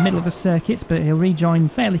in the middle of the circuit, but he'll rejoin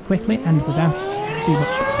fairly quickly and without too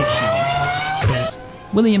much issues. But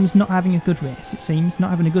Williams not having a good race, it seems, not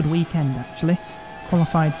having a good weekend actually.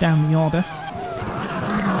 Qualified down the order.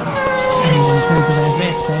 And in terms of their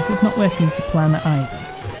race pace, it's not working to plan either.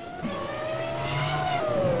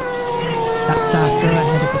 That's Sato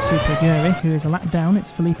ahead of the Super Aguri, who is a lap down. It's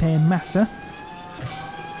Felipe Massa.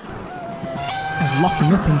 As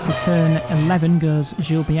locking up into turn 11 goes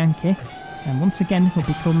Jules Bianchi. And once again he'll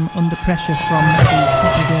become under pressure from the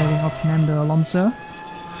Super Aguri of Fernando Alonso.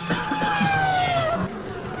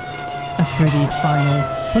 As through the final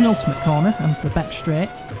penultimate corner onto the back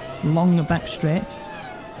straight, long back straight.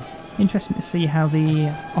 Interesting to see how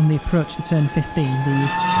on the approach to turn 15 the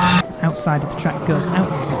outside of the track goes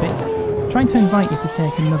outwards a bit, trying to invite you to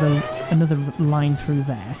take another line through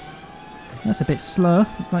there. That's a bit slow,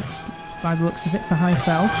 by the looks of it, for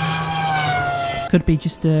Heidfeld. Could be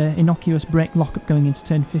just an innocuous brake lockup going into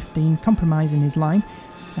turn 15, compromising his line.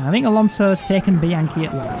 And I think Alonso has taken Bianchi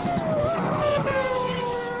at last.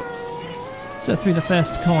 So through the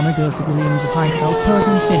first corner goes the Williams of Heidfeld,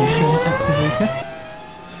 podium finish at Suzuka.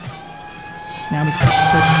 Now we switch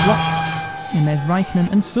to the block, and there's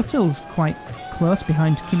Raikkonen and Suttle's quite close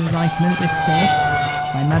behind Kimi Raikkonen at this stage.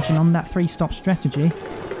 I imagine on that 3-stop strategy,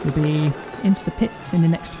 we'll be into the pits in the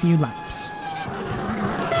next few laps.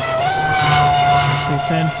 So through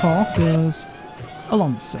turn 4 goes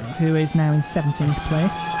Alonso, who is now in 17th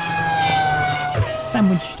place,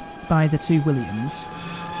 sandwiched by the two Williams.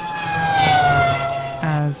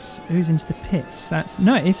 As who's into the pits?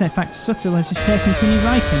 No, it is in fact Suttle has just taken Kimi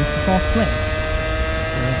Raikkonen for 4th place.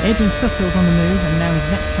 So Adrian Suttle's on the move, and now his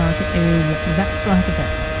next target is that driver there,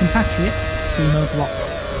 compatriot Timo Glock.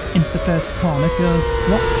 Into the first corner goes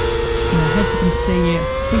Glock. And ahead you can see, I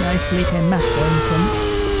think that is Felipe Massa in front.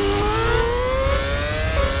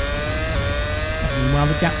 And meanwhile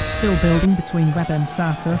the gap is still building between Webber and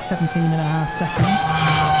Sato, 17.5 seconds.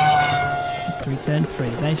 Through turn 3.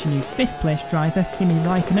 There's your new 5th place driver, Kimi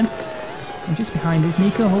Raikkonen. And just behind is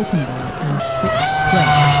Nico Hulkenberg in 6th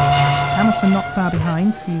place. Hamilton not far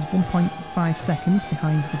behind, he's 1.5 seconds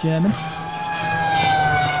behind the German,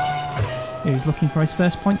 who's looking for his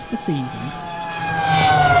first points of the season.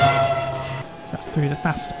 So that's through the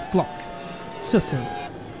fast block. Sutton.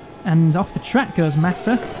 And off the track goes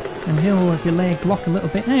Massa, and he'll delay Glock a little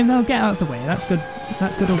bit. And they'll get out of the way. That's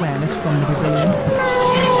good awareness from the Brazilian.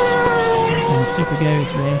 And Super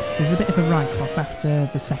Aguri's race is a bit of a write-off after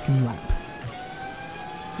the second lap.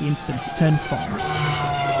 The incident at turn 4.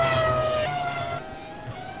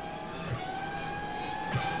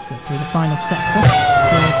 So through the final sector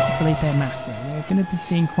goes Felipe Massa. We're going to be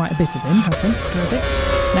seeing quite a bit of him, I think, for a bit.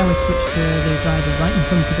 Now we switch to the driver right in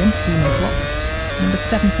front of him, Timo Glock. Number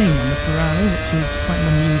 17 on the Ferrari, which is quite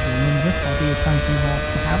an unusual number for the prancing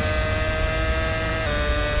horse to have.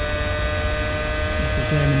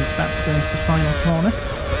 German is about to go into the final corner,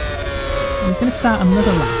 and he's going to start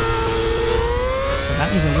another lap. So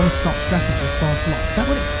that is a one-stop strategy for Glock. That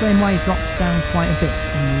would explain why he drops down quite a bit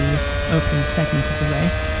in the opening segment of the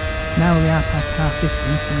race. Now we are past half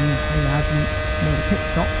distance and he hasn't made a pit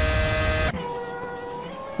stop.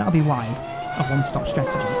 That'll be why, a one-stop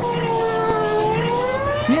strategy.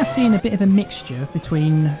 So we are seeing a bit of a mixture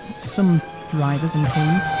between some drivers and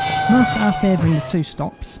teams. Most are favouring the 2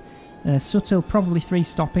 stops. Suttle probably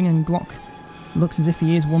 3-stopping, and Glock looks as if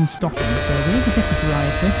he is 1-stopping, so there is a bit of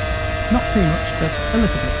variety. Not too much, but a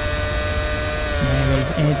little bit. There is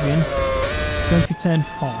Adrian going through turn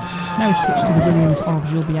 4. Now we switch to the Williams of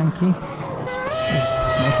Jules Bianchi.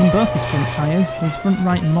 Smoking both his front tyres, his front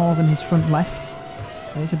right more than his front left.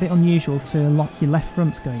 It's a bit unusual to lock your left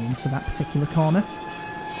front going into that particular corner.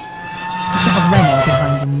 He's got a Renault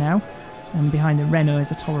behind him now, and behind the Renault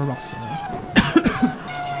is a Toro Rosso. Let's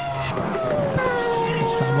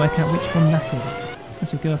try and work out which one that is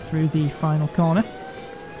as we go through the final corner.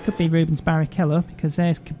 Could be Rubens Barrichello, because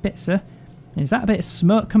there's Kubica. Is that a bit of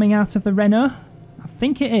smoke coming out of the Renault? I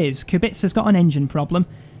think it is. Kubica's got an engine problem.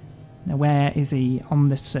 Now where is he on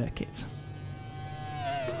the circuit?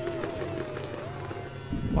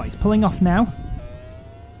 Well, he's pulling off now.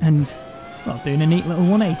 And, well, doing a neat little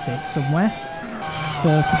 180 somewhere. So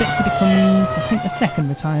Kubica becomes, I think, the second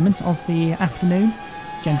retirement of the afternoon.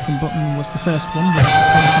 Jenson Button was the first one with a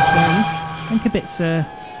suspension failure. And Kubica,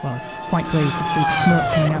 well, quite clearly you can see the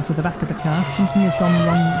smoke coming out of the back of the car. Something has gone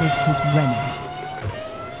wrong with his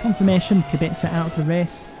Renault. Confirmation, Kubica out of the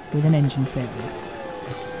race with an engine failure.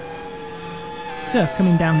 So,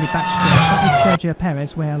 coming down the back straight, that is Sergio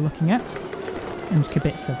Perez we're looking at. And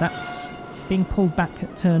Kubica, that's being pulled back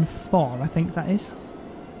at turn 4, I think that is.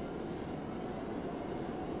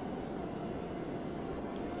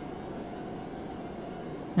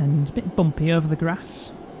 And a bit bumpy over the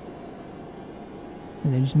grass.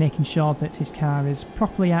 And then just making sure that his car is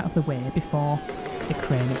properly out of the way before the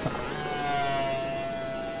crane is off.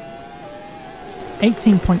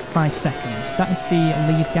 18.5 seconds. That is the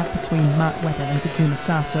lead gap between Mark Webber and Takuma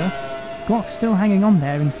Sato. Glock's still hanging on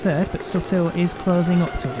there in third, but Sutil is closing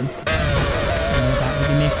up to him. And that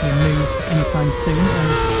will be making a move anytime soon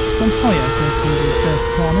as Montoya goes through the first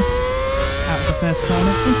corner, out of the first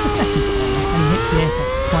corner, into the second corner, and he hits the apex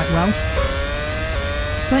quite well.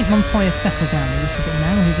 So I think Montoya's settled down a little bit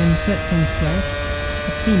now. He's in 13th place.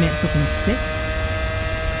 His teammates up in 6th.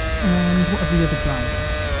 And what are the other drivers?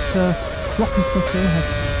 So Glock and Sutil are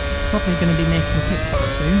probably going to be making a pit stop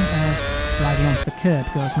soon, as riding onto the curb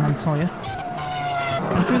goes Montoya.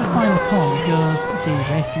 And through the final corner goes the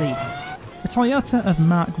race leader, the Toyota of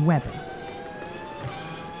Mark Webber.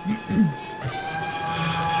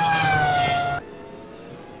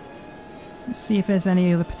 Let's see if there's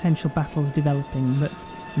any other potential battles developing, but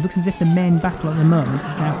it looks as if the main battle at the moment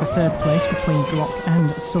is now for third place between Glock and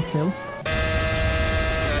Sutil.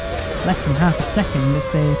 Less than half a second as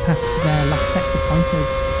they passed their last sector point, as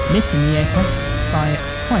missing the apex by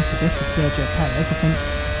quite a bit of Sergio Perez.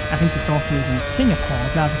 I think he thought he was in Singapore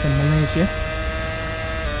rather than Malaysia.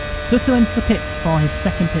 Sutil into the pits for his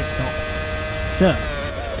second pit stop. So,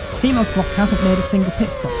 Timo Glock hasn't made a single pit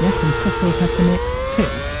stop yet, and Sutil's had to make 2.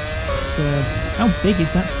 So, how big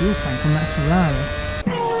is that fuel tank on that Ferrari?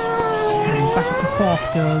 And back up to 4th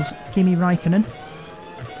goes Kimi Raikkonen.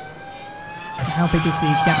 How big is the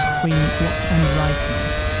gap between Glock and Raikkonen?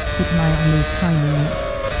 Keep an eye on the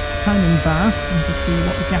timing bar and to see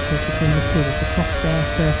what the gap is between the two as they cross their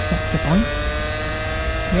first sector point.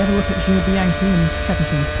 We have a look at Jules Bianchi in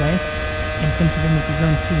 17th place. In front of him is his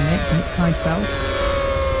own teammate, Nick Heidfeld.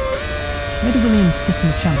 Where do Williams sit in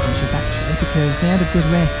the championship actually, because they had a good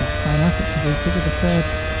race last time out at Suzuka with the 3rd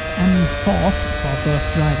and 4th for both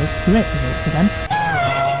drivers. Great result for them.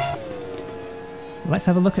 Let's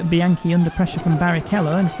have a look at Bianchi under pressure from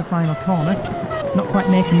Barrichello into the final corner. Not quite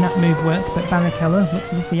making that move work, but Barrichello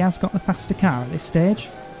looks as if he has got the faster car at this stage.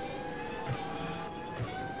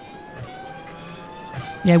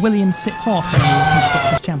 Yeah, Williams sit 4th in the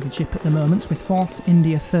Constructors' Championship at the moment, with Force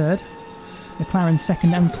India 3rd, McLaren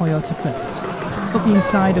 2nd and Toyota 1st. Up the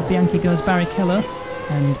inside of Bianchi goes Barrichello,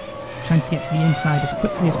 and trying to get to the inside as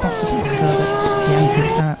quickly as possible so that Bianchi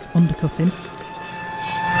can't undercut him.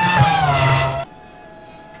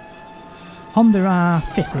 Honda are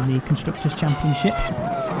 5th in the Constructors' Championship.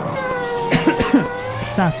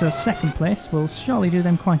 Sato's 2nd place will surely do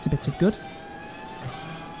them quite a bit of good.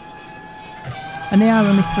 And they are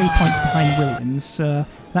only 3 points behind Williams, so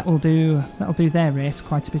that'll do their race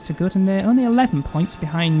quite a bit of good. And they're only 11 points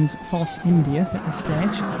behind Force India at this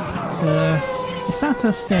stage. So if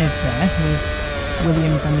Sato stays there with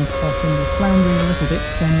Williams and Force India floundering a little bit,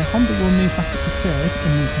 then Honda will move back up to 3rd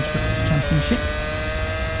in the Constructors' Championship.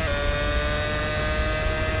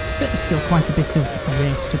 But there's still quite a bit of a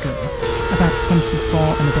race to go. About 24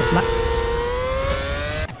 and a bit laps.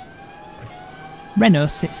 Renault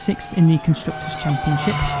sits 6th in the Constructors'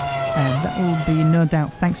 Championship, and that will be no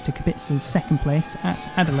doubt thanks to Kubica's 2nd place at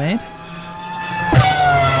Adelaide.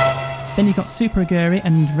 Then you've got Super Aguri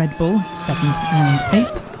and Red Bull 7th and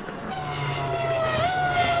 8th.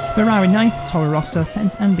 Ferrari 9th, Toro Rosso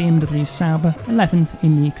 10th, and BMW Sauber 11th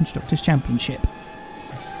in the Constructors' Championship.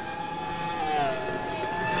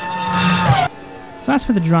 So as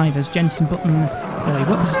for the drivers, Jenson Button he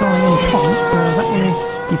won't be scoring any points, so that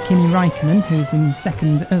will give Kimi Raikkonen, who's in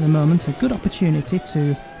 2nd at the moment, a good opportunity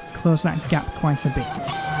to close that gap quite a bit.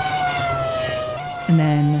 And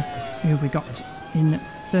then who have we got in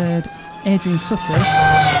third? Adrian Sutter in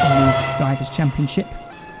the Drivers' Championship.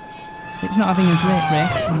 He's not having a great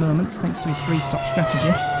race at the moment thanks to his three-stop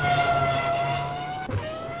strategy.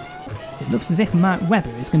 So it looks as if Mark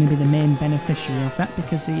Webber is going to be the main beneficiary of that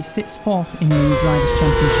because he sits fourth in the Drivers'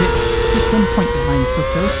 Championship, just 1 point behind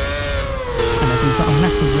Sutter. And as he's got a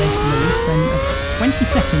massive race lead, then at 20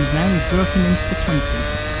 seconds now he's broken into the 20s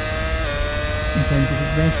in terms of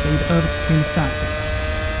his race lead over to Takuma.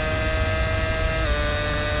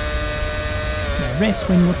 Race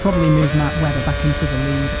win would probably move Mark Webber back into the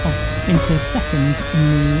lead, into second in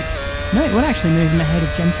the... No, it would actually move him ahead of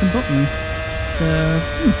Jenson Button. So,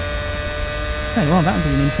 tell you what, that would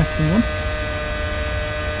be an interesting one.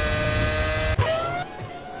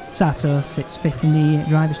 Sato sits fifth in the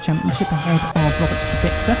Drivers' Championship ahead of Robert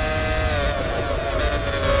Kubica.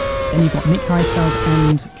 Then you've got Nick Heidfeld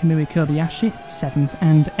and Kamui Kobayashi, 7th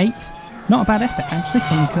and 8th. Not a bad effort actually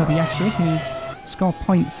from Kobayashi, who's scored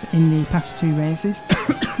points in the past 2 races. That's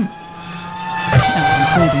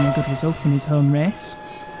including a good result in his home race.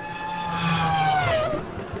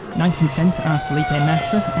 9th and 10th are Felipe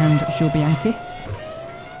Massa and Jules Bianchi.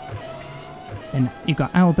 Then you've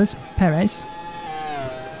got Albers, Perez,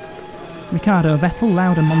 Ricardo Vettel,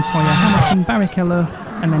 Lauda, Montoya, Hamilton, Barrichello,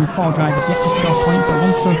 and then 4 drivers yet to score points: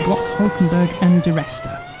 Alonso, Glock, Hulkenberg and De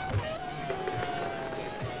Resta.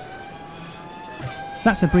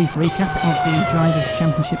 That's a brief recap of the Drivers'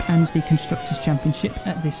 Championship and the Constructors' Championship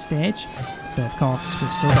at this stage. But of course,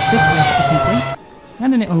 we've still got this race to complete,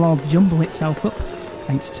 and then it'll all jumble itself up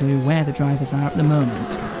thanks to where the drivers are at the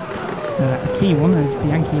moment. The key one, as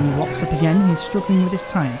Bianchi locks up again, he's struggling with his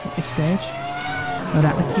tyres at this stage. But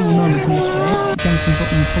at the key moment in this race, Jenson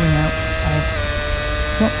Button pulling out of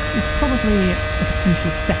what is probably a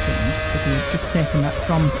potential second, because he's just taken that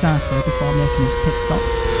from Sato before making his pit stop.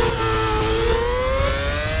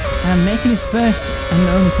 And making his first and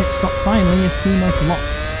only pit stop finally is Timo Glock.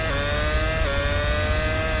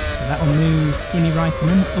 So that will move Kimi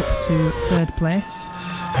Raikkonen up to 3rd place.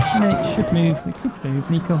 And then it should move, we could move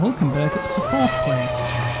Nico Hulkenberg up to 4th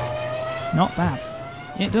place. Not bad.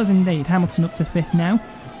 It does indeed. Hamilton up to 5th now.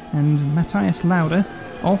 And Matthias Lauda,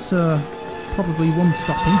 also probably one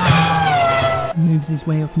stopping, moves his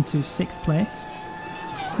way up into 6th place.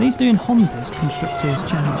 So he's doing Honda's Constructors'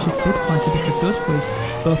 Championship bid quite a bit of good, with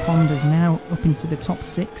both Hondas now up into the top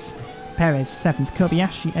 6. Perez 7th,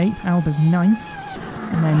 Kobayashi 8th, Albers 9th,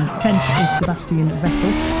 and then 10th is Sebastian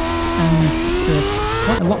Vettel. And it's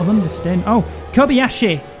quite a lot of understeering. Oh,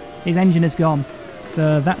 Kobayashi! His engine has gone.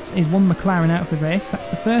 So that is one McLaren out of the race. That's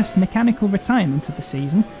the first mechanical retirement of the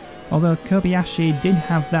season. Although Kobayashi did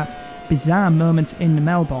have that bizarre moment in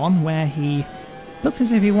Melbourne where he looked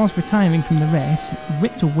as if he was retiring from the race,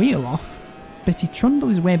 ripped a wheel off, but he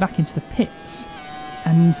trundled his way back into the pits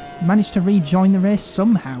and managed to rejoin the race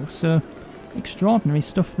somehow, so extraordinary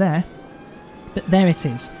stuff there. But there it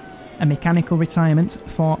is, a mechanical retirement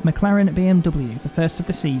for McLaren BMW, the first of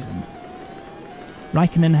the season.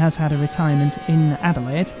 Raikkonen has had a retirement in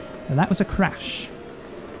Adelaide, and that was a crash.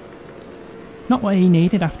 Not what he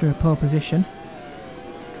needed after a pole position.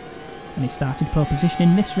 And he started pole position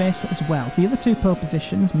in this race as well. The other 2 pole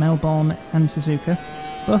positions, Melbourne and Suzuka,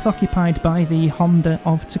 both occupied by the Honda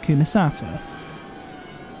of Takuma Sato.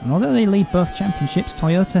 And although they lead both championships,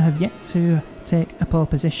 Toyota have yet to take a pole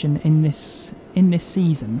position in this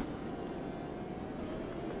season.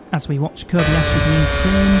 As we watch Kobayashi being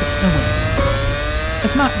cleaned away.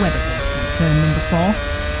 As Mark Webber goes through turn number 4.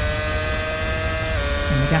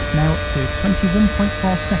 And the gap now up to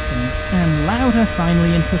 21.4 seconds. And Lauda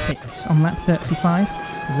finally into the pits on lap 35.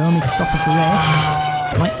 His only stop of the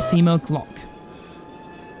race, like the Timo Glock.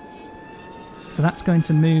 So that's going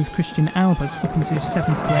to move Christian Albers up into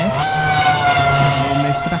 7th place. And it will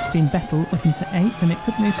move Sebastian Vettel up into 8th, and it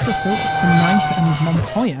could move Sutter up to 9th, and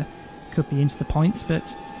Montoya could be into the points,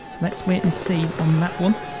 but let's wait and see on that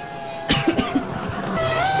one.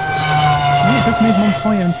 Yeah, it does move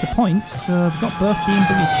Montoya into the points, so they've got both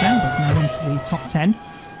BMW Saubers now into the top 10.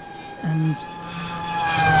 And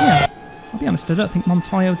yeah, I'll be honest, I don't think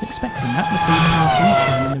Montoya was expecting that with the results he's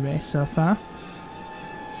shown in the race so far.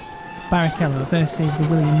 Barrichello versus the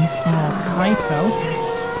Williams of Heidfeld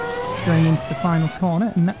going into the final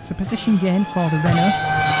corner, and that's a position gain for the Renault.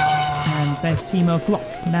 And there's Timo Glock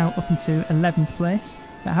now up into 11th place,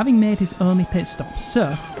 but having made his only pit stop.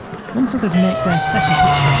 So once others make their second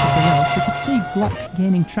pit stops of the race, we could see Glock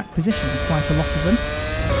gaining track position on quite a lot of them.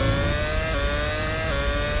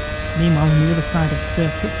 Meanwhile, on the other side of the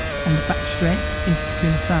circuit, on the back straight, is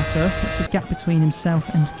Takuma Sato. What's the gap between himself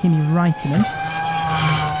and Kimi Raikkonen?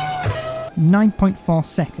 9.4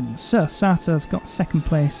 seconds. So Sato's got second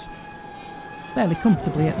place fairly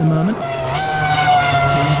comfortably at the moment.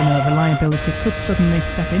 You never know, reliability could suddenly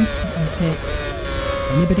step in and take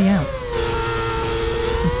anybody out.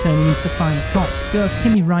 He's turning into the final corner. Goes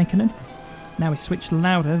Kimi Raikkonen. Now we switch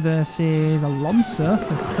Lauda versus Alonso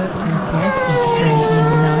for 13th place into turn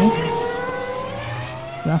number 9.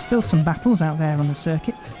 So there are still some battles out there on the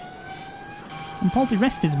circuit. And Paul Di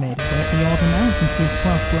Resta's made his way up the order now into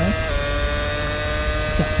 12th place.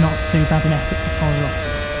 So that's not too bad an effort for Toro Rosso.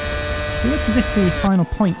 It looks as if the final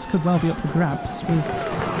points could well be up for grabs with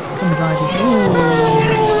some drivers. Oh,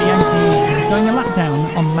 Bianchi going a lap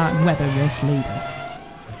down on Mark Webber, race leader.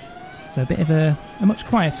 So a bit of a much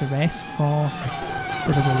quieter race for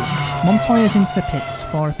the Williams. Montoya's into the pits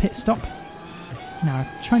for a pit stop. Now, I'm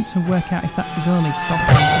trying to work out if that's his only stop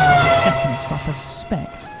or if this is his second stop. I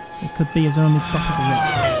suspect it could be his only stop of the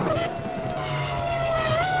race.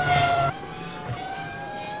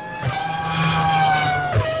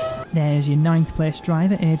 There's your 9th place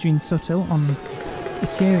driver, Adrian Sutil, on a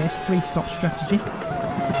curious 3-stop strategy. He's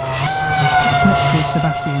catching up to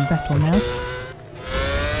Sebastian Vettel now.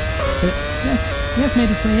 But yes, he has made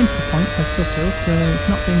his way into the points as Sutil, so it's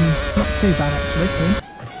not too bad actually for him.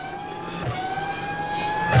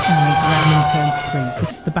 And he's around in turn 3.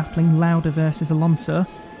 This is the battling Lauda versus Alonso.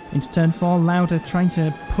 Into turn 4, Lauda trying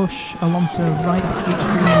to push Alonso right to the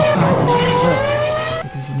extreme inside, and it's worked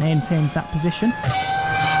because he maintains that position.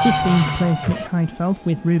 15th place Nick Heidfeld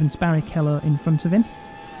with Rubens Barrichello in front of him.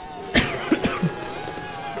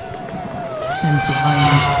 And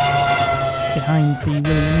behind the Williams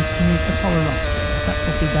is the Toro Rosso. That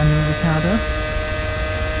will be Daniel Ricciardo.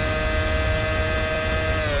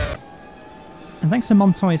 And thanks to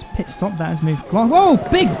Montoya's pit stop, that has moved. Whoa!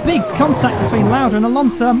 Big contact between Lauda and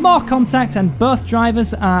Alonso. More contact, and both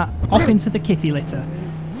drivers are off into the kitty litter.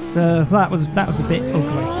 So that was a bit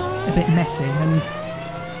ugly, a bit messy, and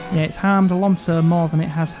yeah, it's harmed Alonso more than it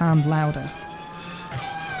has harmed Lauda.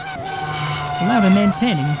 So Lauda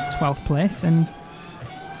maintaining 12th place, and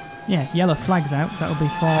yeah, yellow flags out, so that'll be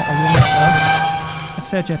for Alonso.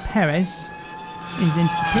 Sergio Perez is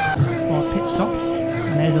into the pits for a pit stop,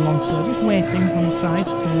 and there's Alonso just waiting on the side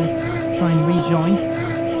to try and rejoin.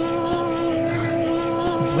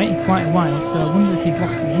 He's waiting quite a while, so I wonder if he's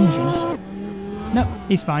lost the engine. Nope,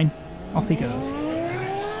 he's fine. Off he goes.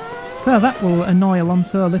 So that will annoy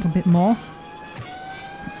Alonso a little bit more.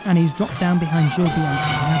 And he's dropped down behind Jules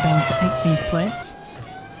Bianchi, now down to 18th place.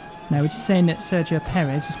 Now we're just saying that Sergio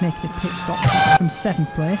Perez is making a pit stop from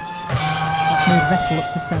 7th place. That's moved Vettel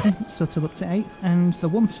up to 7th, Sutil up to 8th, and the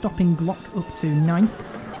one stopping Glock up to 9th.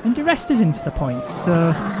 And Di Resta's into the points,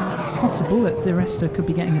 so possible that Di Resta could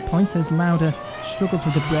be getting a point as Lauda struggles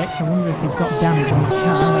with the brakes. I wonder if he's got damage on his car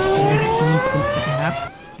after the incident that he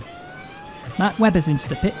had. Mark Webber's into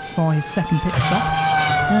the pits for his second pit stop,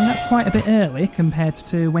 and that's quite a bit early compared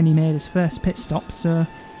to when he made his first pit stop, so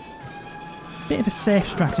bit of a safe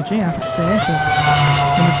strategy, I have to say, but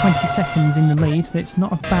only 20 seconds in the lead, that's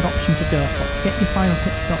not a bad option to go for. Get your final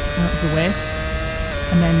pit stop out of the way,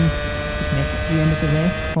 and then just make it to the end of the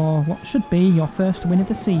race for what should be your first win of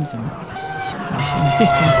the season. That's in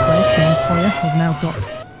 15th place. Montoya has now got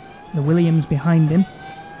the Williams behind him.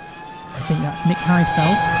 I think that's Nick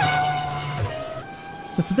Heidfeld.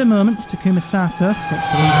 So for the moment, Takuma Sato takes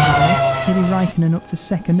the lead of the race. Kimi Raikkonen up to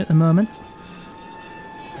 2nd at the moment.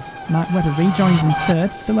 Mark Webber rejoins in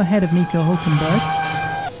 3rd, still ahead of Nico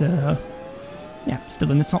Hülkenberg. So, yeah,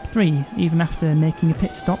 still in the top 3, even after making a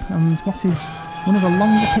pit stop, and what is one of the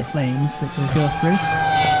longer pit lanes that we'll go through.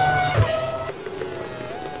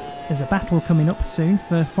 There's a battle coming up soon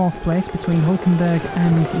for 4th place between Hülkenberg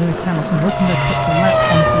and Lewis Hamilton. Hülkenberg puts a lap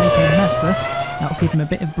on Felipe Massa. That'll give him a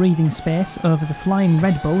bit of breathing space over the flying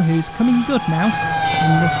Red Bull, who's coming good now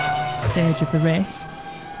in this stage of the race.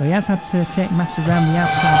 So he has had to take Massa around the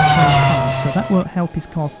outside of turn 5, so that won't help his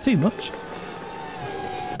cause too much.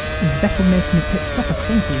 Is Vettel making a pit stop? I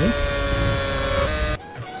think he is.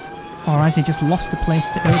 Or has he just lost a place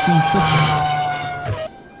to Adrian Sutil?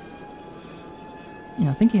 Yeah,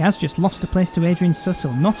 I think he has just lost a place to Adrian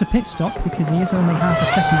Sutil. Not a pit stop, because he is only half a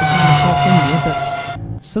second behind Force India,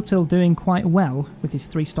 but Sutil doing quite well with his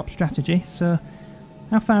 3-stop strategy, so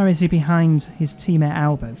how far is he behind his teammate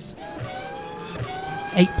Albers?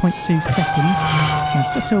 8.2 seconds. Now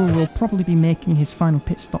Sutil will probably be making his final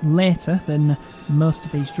pit stop later than most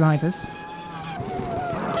of these drivers. So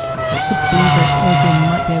it could be that Adrian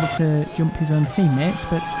might be able to jump his own teammates,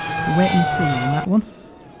 but we'll wait and see on that one.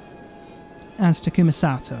 As Takuma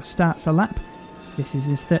Sato starts a lap, this is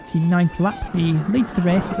his 39th lap. He leads the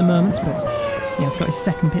race at the moment, but he has got his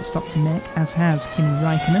second pit stop to make, as has Kimi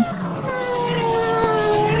Raikkonen.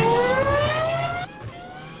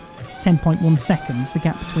 10.1 seconds, the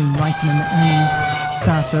gap between Raikkonen and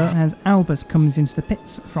Sato, as Albers comes into the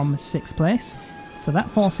pits from 6th place. So that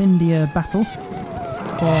Force India battle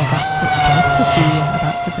for that 6th place could be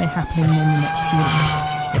about to be happening in the next few laps.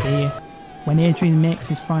 It'll be when Adrian makes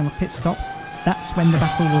his final pit stop, that's when the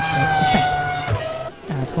battle will take effect,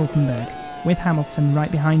 as Hulkenberg, with Hamilton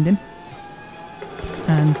right behind him,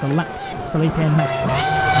 and the lapped Felipe Massa.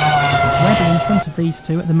 There's Webber in front of these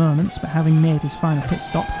two at the moment, but having made his final pit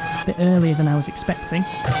stop a bit earlier than I was expecting.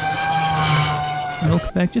 And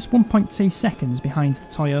Hulkenberg just 1.2 seconds behind the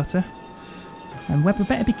Toyota. And Webber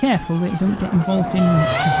better be careful that he doesn't get involved in a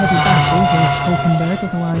heavy battle with Hulkenberg,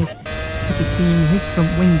 otherwise he could be seeing his front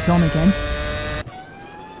wing gone again.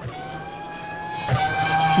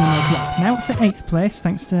 Timo Glock now up to 8th place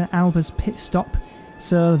thanks to Alba's pit stop.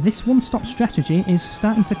 So this one-stop strategy is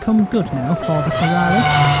starting to come good now for the Ferrari.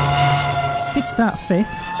 Did start 5th,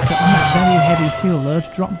 but on that very heavy fuel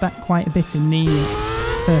load dropped back quite a bit in the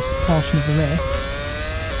first portion of the race.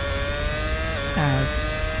 As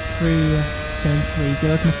through turn 3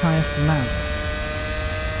 goes Matthias Lauda.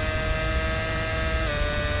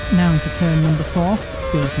 Now into turn number 4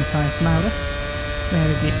 goes Matthias Lauda. Where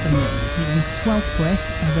is he at the moment? He's in 12th place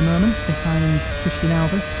at the moment, behind Christian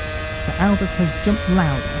Albers. So Albers has jumped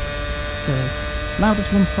Lauda. So Lauda's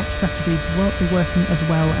one-stop strategy won't be working as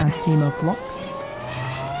well as Timo Glock's.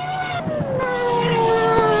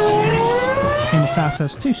 Takuma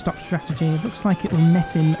Sato's two-stop strategy looks like it will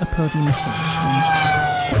net in a podium finish once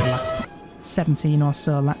the last 17 or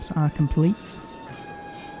so laps are complete.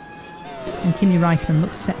 And Kimi Raikkonen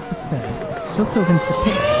looks set for 3rd. Sutto's into the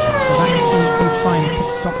pits, so that is his final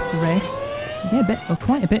pit stop of the race. Yeah,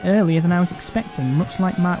 quite a bit earlier than I was expecting, much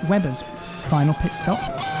like Mark Webber's final pit stop.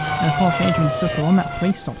 And of course Adrian Sutil on that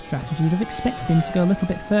 3-stop strategy, you'd have expected him to go a little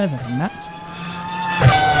bit further than that.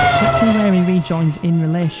 Let's see where he rejoins in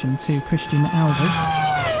relation to Christian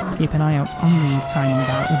Albers. Keep an eye out on the timing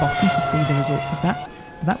bar at the bottom to see the results of that.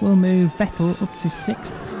 That will move Vettel up to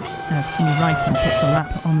 6th, as Kimi Raikkonen puts a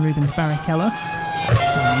lap on Rubens Barrichello,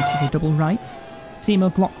 going into the double right. Timo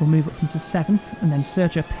Glock will move up into 7th, and then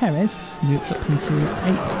Sergio Perez moves up into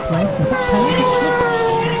 8th place. Is that Perez actually?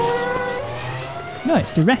 No,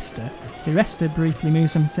 it's De Resta. De Resta briefly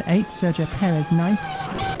moves up into 8th, Sergio Perez 9th,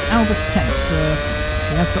 Albers 10th, so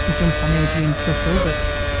he has got the jump on Adrian Sutil, but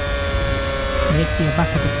may see a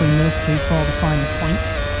battle between those two for the final point.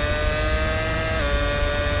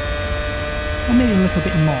 Or maybe a little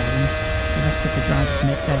bit more once the rest of the drivers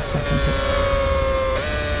make their second pit stops.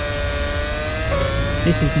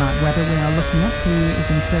 This is Mark Webber we are looking at, who is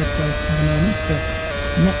in 3rd place at the moment, but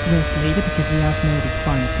net race leader because he has made his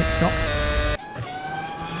final pit stop.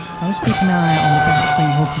 I'll just keep an eye on the gap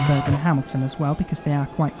between Hulkenberg and Hamilton as well, because they are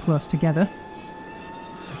quite close together.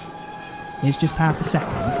 It's just half a second.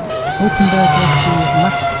 Hulkenberg was the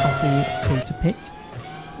last of the two to pit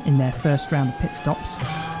in their first round of pit stops.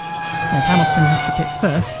 And if Hamilton has to pit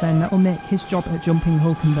first, then that will make his job at jumping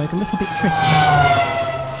Hulkenberg a little bit tricky.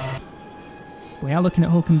 We are looking at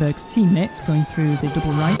Hulkenberg's teammates going through the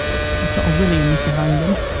double right. He's got a Williams behind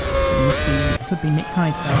him. Could be Nick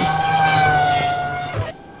Heidfeld.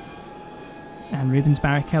 And Rubens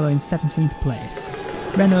Barrichello in 17th place.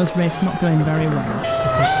 Renault's race not going very well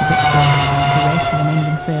because Kubica is out of the race with an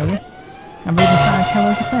engine failure. And Rubens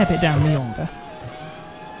Barrichello is a fair bit down the order.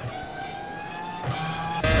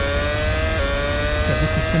 So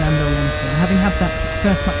this is Fernando Alonso, having had that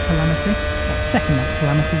first lap calamity, or second lap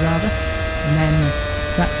calamity rather, and then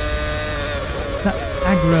that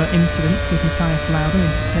aggro incident with Matthias Lauda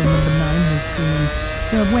into turn number 9 has seen him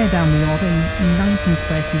go way down the order. In 19th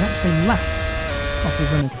place, he's actually last of the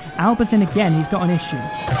runners. Albers in again, he's got an issue.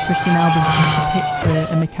 Christian Albers is into pit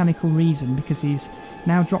for a mechanical reason because he's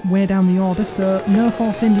now dropped way down the order, so no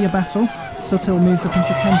Force India battle. Sutil moves up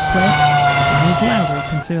into 10th place, and moves Lauda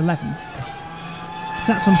up into 11th.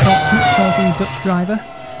 That's unfortunate for the Dutch driver.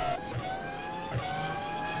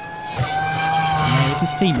 His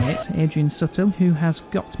teammate, Adrian Sutil, who has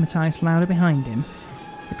got Matthias Lauda behind him.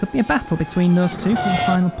 It could be a battle between those two for the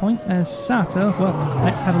final point, as Sato, well,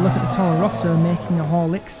 let's have a look at the Toro Rosso making a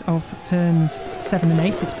Horlicks of turns 7 and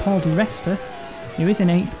 8. It's Paul Di Resta, who is in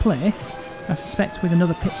 8th place, I suspect with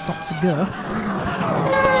another pit stop to go.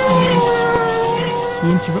 And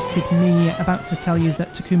he interrupted me about to tell you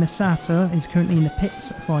that Takuma Sato is currently in the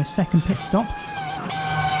pits for his second pit stop.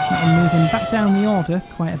 That will move him back down the order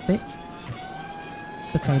quite a bit.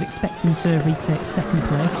 But I would expect him to retake 2nd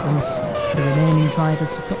place once the remaining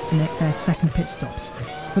drivers have got to make their second pit stops.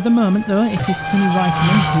 For the moment though, it is Kimi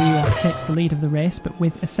Raikkonen who takes the lead of the race, but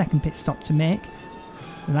with a second pit stop to make.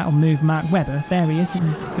 And that will move Mark Webber. There he is, going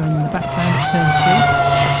in the background at turn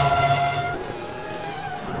 3.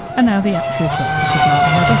 And now the actual focus of Mark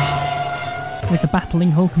Webber, with the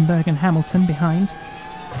battling Hulkenberg and Hamilton behind.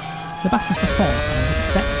 The battle for fourth, I would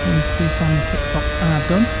expect, once the final pit stops are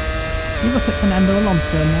done. We look at Fernando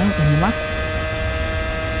Alonso now in last.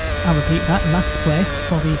 I'll repeat that, last place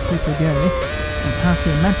for the Super Aguri. It's hard to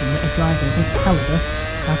imagine that a driver of this calibre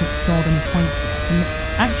hasn't scored any points yet. And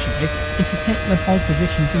actually, if you take the all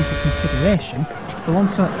positions into consideration,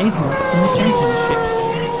 Alonso is lost in the championship.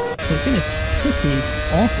 So it's been a pretty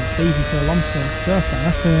awful season for Alonso so far,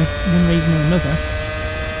 for one reason or another.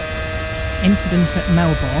 Incident at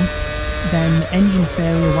Melbourne, then engine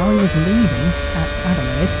failure while he was leaving at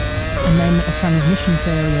Adelaide, and then a transmission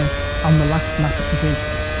failure on the last lap at Suzuka.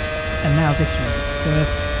 And now this race. So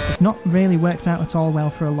it's not really worked out at all well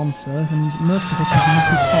for Alonso, and most of it is not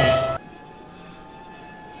his fault.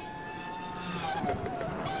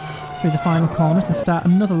 Through the final corner to start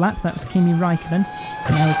another lap, that was Kimi Raikkonen.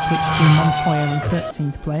 Now he's switched to Montoya in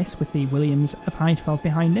 13th place with the Williams of Heidfeld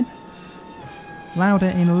behind him. Lauda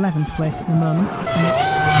in 11th place at the moment, and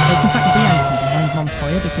it's in fact Bianchi behind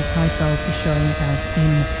Montoya because Heidfeld is showing as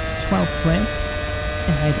in 12th place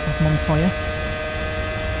ahead of Montoya.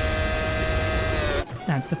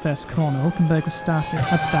 Now to the first corner, Hulkenberg had started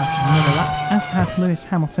another lap, as had Lewis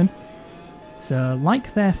Hamilton. So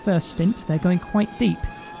like their first stint, they're going quite deep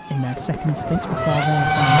in their second stint before their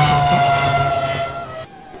final pit stops.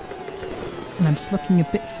 And I'm just looking a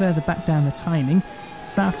bit further back down the timing.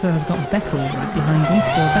 Sato has got Vettel right behind him,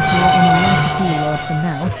 so Vettel on a lighter fuel load for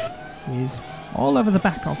now is all over the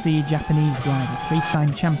back of the Japanese driver,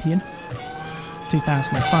 three-time champion,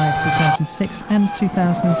 2005, 2006 and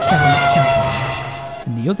 2007 champions.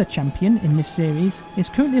 And the other champion in this series is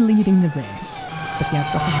currently leading the race, but he has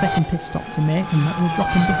got a second pit stop to make, and that will drop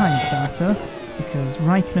him behind Sato, because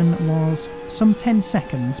Raikkonen was some 10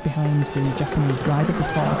 seconds behind the Japanese driver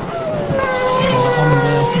before the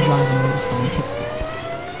Honda driver made his final pit stop.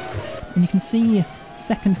 And you can see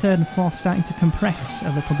second, third and fourth starting to compress a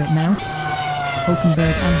little bit now.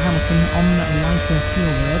 Hulkenberg and Hamilton on lighter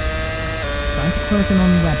fuel roads, starting to close in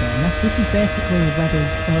on Webber, and this is basically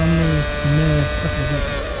Webber's only nerves of the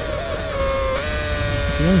race.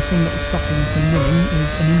 Because the only thing that will stop him from winning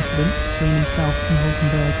is an incident between himself and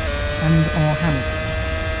Hulkenberg and or Hamilton.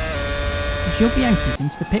 Gilles Bianchi's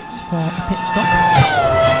into the pits for a pit stop,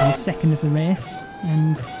 his second of the race,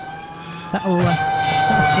 and that'll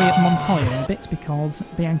free up Montoya a bit because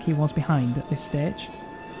Bianchi was behind at this stage.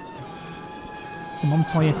 So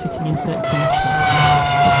Montoya sitting in 13th place.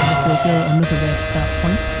 Looks as if he'll go another race without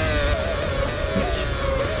points, which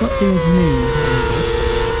won't do his mood very good.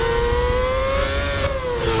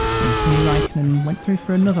 And Kimi Raikkonen went through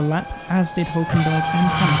for another lap, as did Hulkenberg and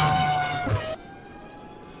Hamilton.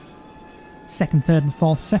 Second, third and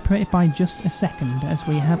fourth separated by just a second as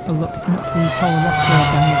we have a look at the Toro Rosso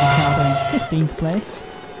Daniel Ricciardo in 15th place.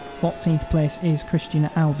 14th place is Christian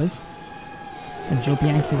Albers. And Gilles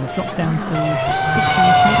Bianchi will drop down to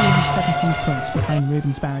 16th, maybe even 17th place behind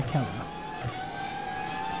Rubens Barrichello.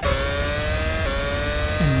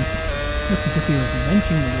 And looks as if he was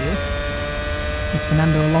inventing the wheel. There's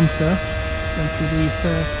Fernando Alonso going through the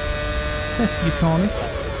first few corners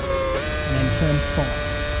and then turn 4.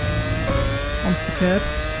 Onto the curb.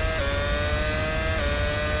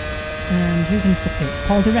 And who's into the pits?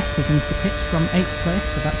 Paul Di Resta's into the pits from 8th place,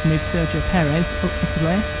 so that's moved Sergio Perez up the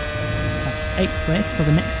place. That's 8th place for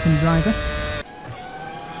the Mexican driver.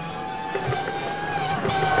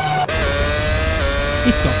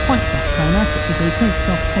 He scored points last time out at Suzuka. He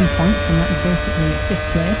scored 10 points, and that is basically 5th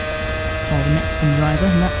place for the Mexican driver,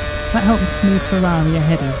 and that helped move Ferrari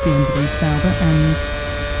ahead of BMW Sauber and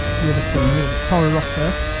the other team, who was at Toro Rosso.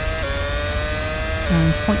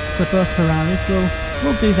 And points for both Ferraris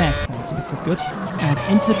will do their points a bit of good. As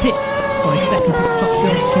into the pits for his second pit stop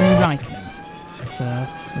goes Kimi Raikkonen. So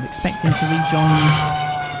we'll expect him to rejoin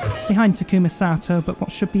behind Takuma Sato, but what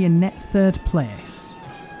should be a net 3rd place.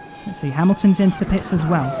 Let's see, Hamilton's into the pits as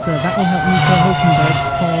well, so that will help Nico Hulkenberg's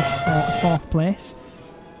cause for a 4th place.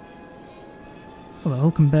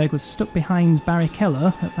 Although Hulkenberg was stuck behind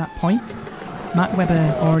Barrichello at that point. Mark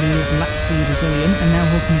Webber already lapped the Brazilian, and now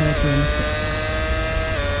Hulkenberg will in the 6th.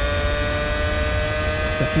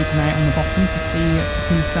 So keep an eye on the bottom to see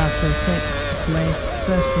Takuma Sato take place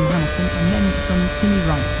first from Hamilton and then from Kimi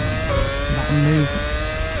Raikkonen. And that will move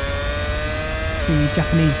the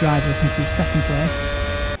Japanese driver up into 2nd place.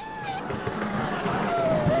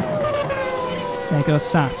 There goes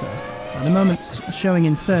Sato. At the moment showing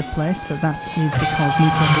in 3rd place, but that is because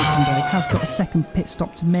Nico Hulkenberg has got a second pit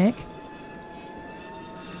stop to make.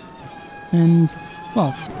 And,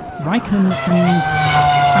 well, Raikkonen and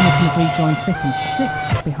Hamilton have rejoined 5th and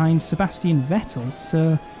 6th behind Sebastian Vettel,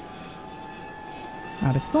 so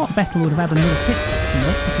I'd have thought Vettel would have had another pit stop to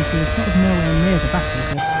make because he was sort of nowhere near the battle,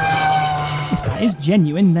 but if that is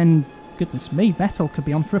genuine, then goodness me, Vettel could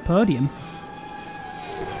be on for a podium.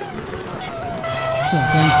 So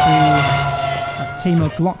going through, that's Timo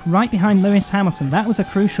Glock right behind Lewis Hamilton. That was a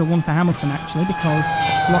crucial one for Hamilton actually, because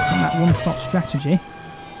Glock on that one-stop strategy.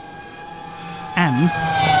 And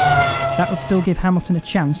that will still give Hamilton a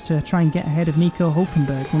chance to try and get ahead of Nico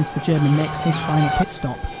Hülkenberg once the German makes his final pit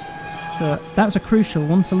stop. So that was a crucial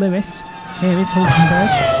one for Lewis. Here is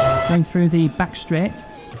Hülkenberg going through the back straight.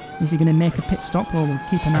 Is he going to make a pit stop, or will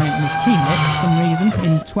keep an eye on his teammate for some reason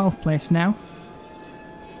in 12th place now?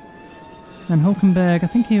 And Hülkenberg, I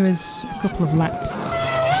think he was a couple of laps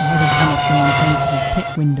ahead of Hamilton in terms of his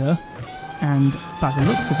pit window, and by the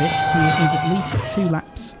looks of it, he is at least 2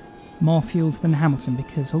 laps more fueled than Hamilton,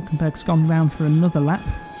 because Hülkenberg's gone round for another lap.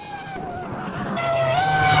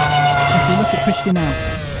 As we look at Christian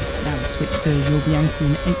Albers, now we switch to Jules Bianchi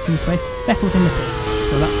in 18th place. Vettel's in the pits,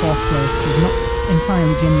 so that 4th place was not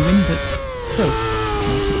entirely genuine, but still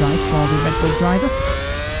no surprise for the Red Bull driver.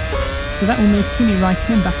 So that will move Kimi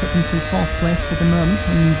Raikkonen back up into 4th place for the moment,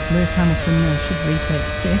 and Lewis Hamilton should retake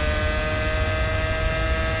 5th.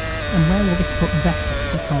 And where will this put Vettel?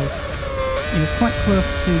 Because he was quite close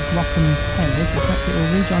to Glock and Perez. In fact, it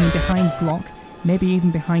will rejoin behind Glock, maybe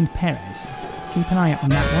even behind Perez. Keep an eye out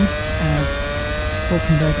on that one, as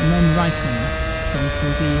Hülkenberg and then Raikkonen going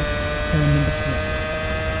through the turn number 3.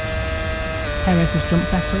 Perez has jumped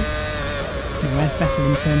Vettel. Now, where's Vettel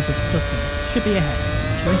in terms of Sutter? Should be ahead,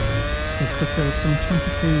 actually, because Sutter is some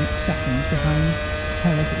 22 seconds behind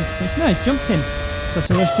Perez at this stage. No, he's jumped him.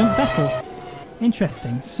 Sutter has jumped Vettel.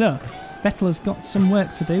 Interesting. So, Vettel has got some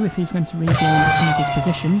work to do if he's going to regain some of his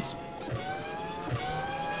positions.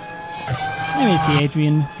 There is the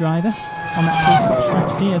Adrian driver on that full-stop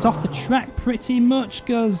strategy, as off the track pretty much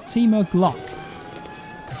goes Timo Glock.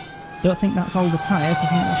 Don't think that's all the tyres, I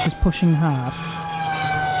think that's just pushing hard.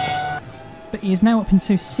 But he is now up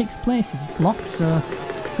into 6th place as Glock, so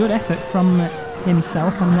good effort from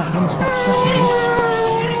himself on that one-stop strategy.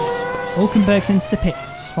 Hülkenberg's into the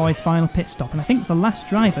pits for his final pit stop, and I think the last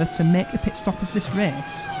driver to make a pit stop of this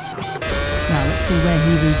race. Now let's see where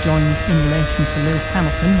he rejoins in relation to Lewis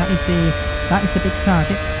Hamilton. That is the big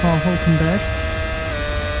target for Hülkenberg.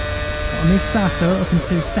 That'll move Sato up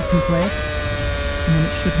into 2nd place, and then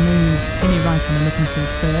it should move Kimi Raikkonen up into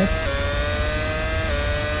 3rd.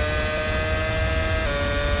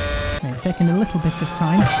 Okay, it's taking a little bit of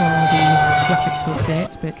time for the graphic to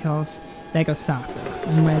update, because there goes Sato,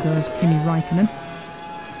 and where goes Kimi Raikkonen?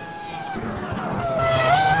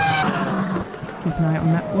 Keep an eye out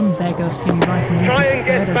on that one. There goes Kimi Raikkonen. Try and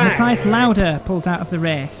get back. Matthias Lauda pulls out of the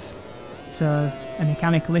race. So, a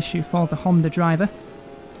mechanical issue for the Honda driver.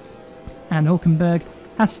 And Hülkenberg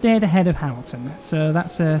has stayed ahead of Hamilton. So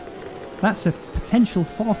that's a potential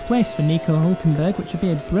 4th place for Nico Hülkenberg, which would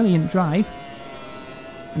be a brilliant drive.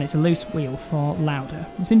 And it's a loose wheel for Lauda.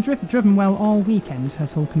 He's been driven well all weekend,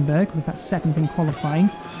 has Hülkenberg, with that 7th in qualifying,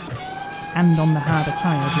 and on the harder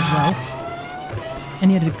tyres as well. And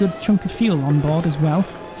he had a good chunk of fuel on board as well.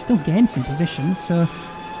 Still gained some positions, so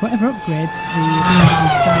whatever upgrades the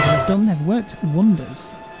BMW Sauber have done have worked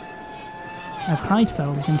wonders. As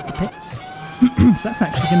Heidfeld is into the pits, so that's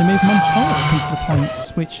actually going to move Montoya up into the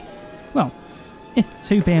points, which, well, if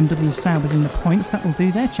 2 BMW Saubers in the points, that will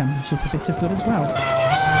do their championship a bit of good as well.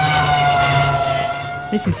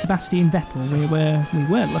 This is Sebastian Vettel we were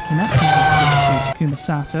looking at. Now we switched to Takuma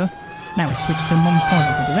Sato. Now we switched to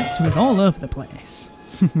Montoya. The director is all over the place.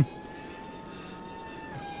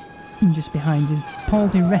 And just behind is Paul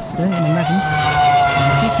Di Resta in 11th.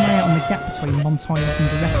 And keep an eye out on the gap between Montoya and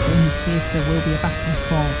Di Resta and see if there will be a battle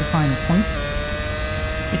for the final point.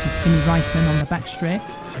 This is Kimi Raikkonen on the back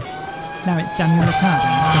straight. Now it's Daniel Ricciardo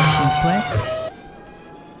in 13th place.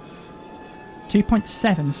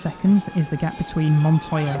 2.7 seconds is the gap between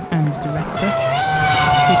Montoya and Di Resta.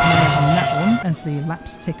 Keep an eye out on that one as the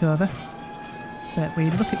laps tick over. But we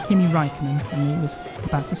look at Kimi Raikkonen, and he was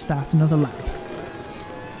about to start another lap.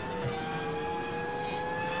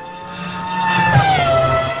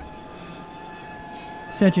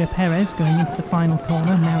 Sergio Perez going into the final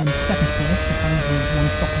corner, now in 7th place behind his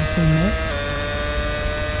one-stopping teammate.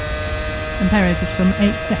 And Perez is some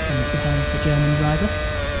 8 seconds behind the German driver.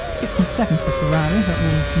 6th and 7th for Ferrari, that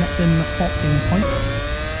will net them 14 points.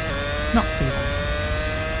 Not too bad.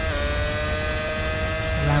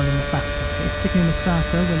 Rounding the faster. It's Takuma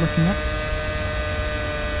Sato we're looking at.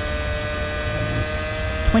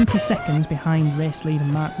 20 seconds behind race leader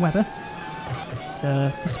Mark Webber.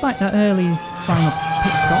 So, despite that early final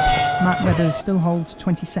pit stop, Mark Webber still holds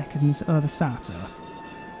 20 seconds over Sato.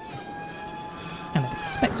 And a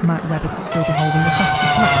expect Mark Webber to still be holding the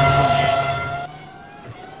fastest lap as well.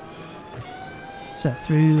 So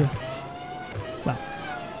through... well,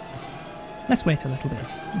 let's wait a little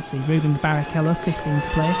bit and see. Rubens Barrichello, 15th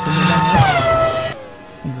place in the Renault.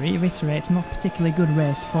 And reiterate, not particularly good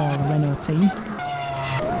race for the Renault team.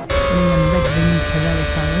 Running on red winged Pirelli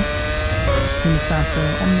tyres. Kumasato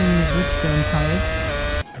on the Bridgestone tyres.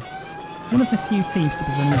 One of the few teams to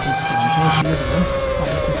be running Bridgestones. Here's the other one. That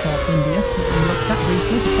was the Force India, which we looked at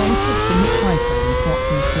briefly before we switched to Nick Piper in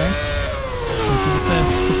 14th place. Going through the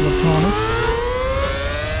first couple of corners.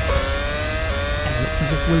 And it looks as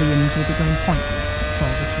if Williams will be going pointless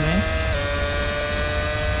for this race.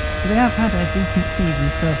 They have had a decent season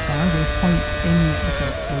so far with points in the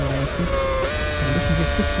first couple of races. And this is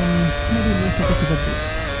if this one maybe a little bit of a dip.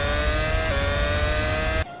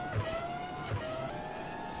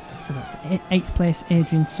 So that's 8th place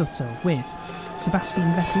Adrian Sutter with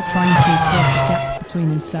Sebastian Vettel trying to close the gap between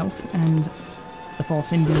himself and the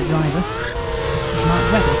Force India driver. Mark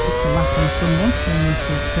Webber puts a lap on someone going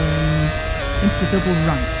to turn into the double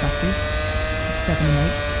right, that is, 7 and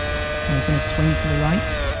 8. And he's going to swing to the right.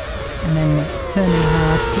 And then turning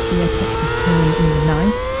hard, hit the apex of turn number 9.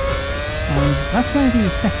 And that's where the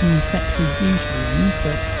second sector usually ends,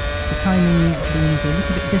 but the timing being a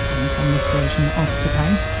little bit different on this version of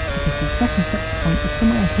Sepang, because the second sector point is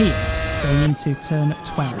somewhere here, going into turn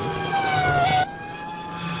 12.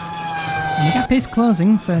 And the gap is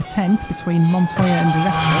closing for 10th between Montoya and Di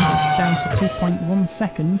Resta. It's down to 2.1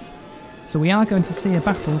 seconds. So we are going to see a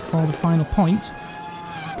battle for the final point.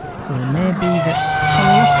 So it may be that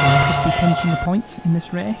Toro could be pinching the points in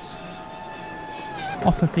this race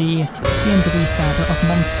off of the BMW saga of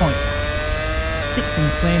Montoya.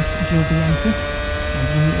 16th place, Joe Bianchi, and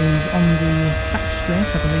he is on the back straight,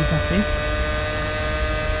 I believe that is.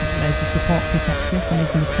 There's the support pit exit, and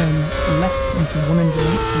he's going to turn left into 108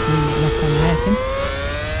 degree left-hand hairpin.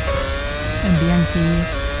 And Bianchi,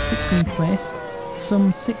 16th place, some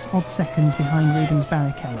 6 odd seconds behind Rubens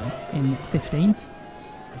Barrichello in 15th.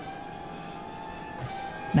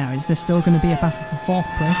 Now, is there still going to be a battle for 4th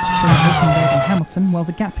place between Hulkenberg and Hamilton? Well,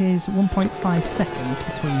 the gap is 1.5 seconds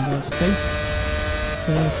between those two.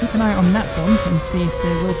 So keep an eye on that one and see if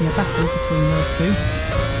there will be a battle between those two.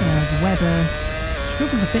 As Webber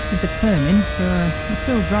struggles a bit with the turning, so he's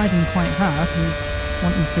still driving quite hard. He's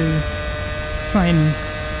wanting to try and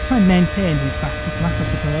maintain his fastest lap, I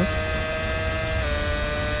suppose.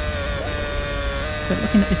 But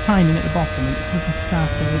looking at the timing at the bottom, it looks as if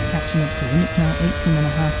Sato is catching up to him. It's now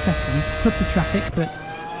 18.5 seconds. Could be traffic, but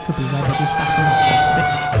could be Webber just backing up a bit.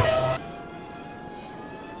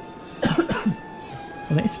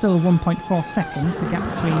 Well, it is still 1.4 seconds, the gap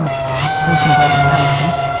between Hulkenberg and Hamilton.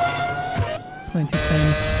 Going through turn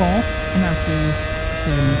 4, and now through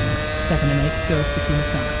turns 7 and 8 goes to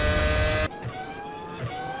Kumasato.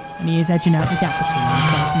 And he is edging out the gap between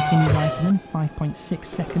himself and Kimi Raikkonen, 5.6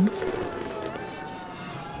 seconds.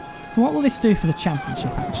 So what will this do for the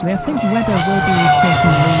championship, actually? I think Webber will be taking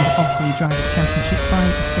the lead of the Drivers' Championship by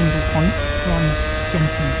a single point from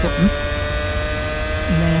Jenson Button.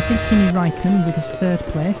 And then I think Kimi Raikkonen, with his 3rd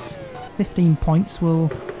place, 15 points, will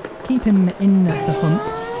keep him in the hunt.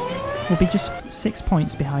 Will be just 6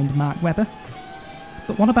 points behind Mark Webber.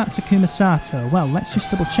 But what about Takuma Sato? Well, let's just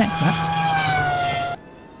double check that.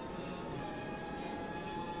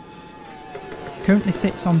 Currently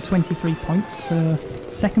sits on 23 points, so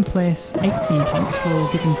 2nd place 18 points will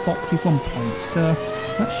give him 41 points, so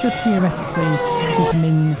that should theoretically keep him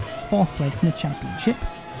in 4th place in the championship.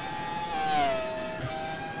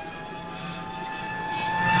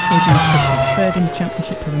 Adrian Sutter, 3rd in the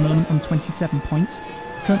championship for the moment on 27 points,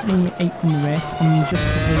 currently 8th in the race on just the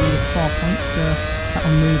 4 points, so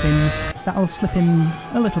that'll slip him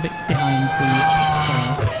a little bit behind the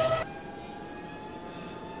top 4.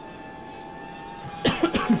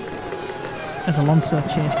 As Alonso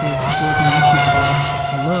chases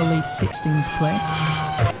GP4 a lowly 16th place.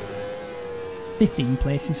 15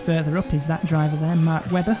 places further up is that driver there,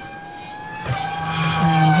 Mark Webber.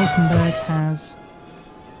 And Hulkenberg has...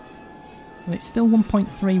 well, it's still 1.3,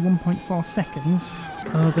 1.4 seconds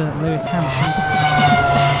over Lewis Hamilton, but it's pretty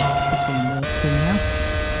static between those two now.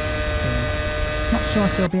 So, not sure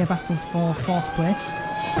if there'll be a battle for 4th place,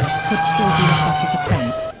 but it could still be a battle for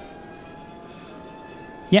 10th.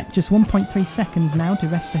 Yep, just 1.3 seconds now. Di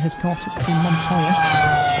Resta has caught up to Montoya.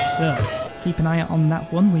 So, keep an eye out on that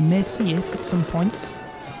one. We may see it at some point.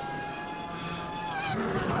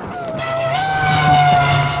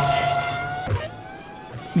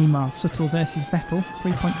 Meanwhile, Suttle versus Vettel.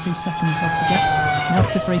 3.2 seconds was the gap. Now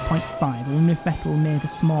up to 3.5. I wonder if Vettel made a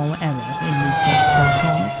small error in the first 4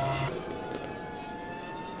 corners.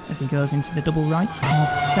 as he goes into the double right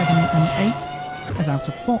of 7 and 8. As out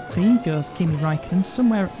of 14 goes Kimi Raikkonen.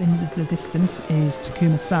 Somewhere in the distance is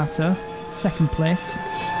Takuma Sato, second place,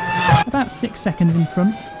 about 6 seconds in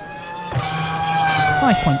front.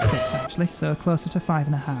 5.6 actually, so closer to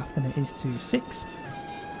 5.5 than it is to 6.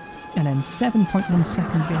 And then 7.1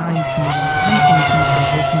 seconds behind Kimi Raikkonen is Nico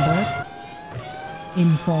Hülkenberg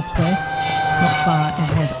in 4th place, not far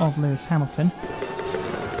ahead of Lewis Hamilton.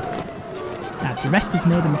 Now, De Rest has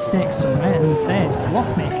made a mistake somewhere, and there's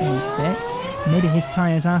Block making a mistake. Maybe his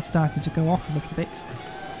tyres are starting to go off a little bit,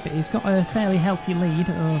 but he's got a fairly healthy lead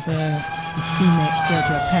over his teammate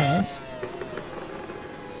Sergio Perez.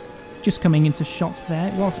 Just coming into shots there,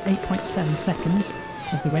 it was 8.7 seconds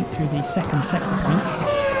as they went through the second sector point.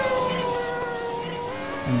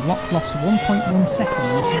 And Block lost 1.1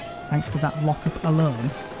 seconds thanks to that lockup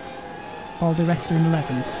alone. Paul De Rest in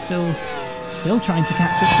 11th, still trying to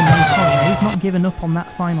catch up to Montoya. He's not given up on that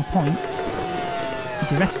final point.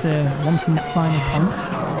 De Rest wanting that final point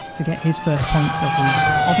to get his first points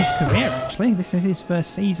of his career. Actually, this is his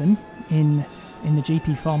first season in the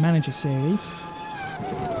GP4 Manager Series.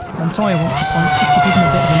 Montoya wants the points just to give him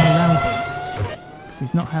a bit of a morale boost, because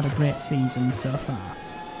he's not had a great season so far.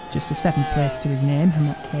 Just a 7th place to his name, and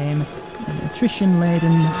that came an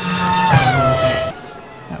attrition-laden race.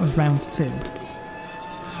 That was round 2.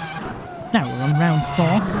 Now we're on round 4.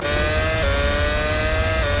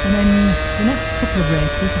 And then the next couple of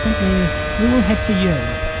races, I think we will head to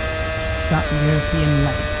Europe, start the European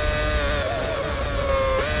leg.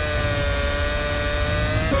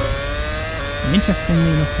 And interestingly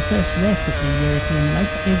enough, the first race of the European leg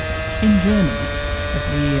is in Germany, as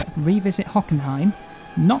we revisit Hockenheim.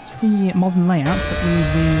 Not the modern layouts, but we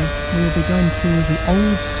will be going to the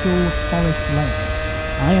old school forest layout.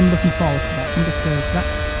 I am looking forward to that one because that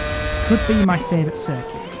could be my favourite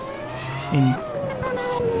circuit.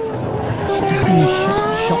 Just seeing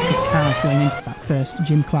shots of cars going into that first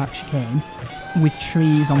Jim Clark chicane with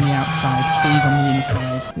trees on the outside, trees on the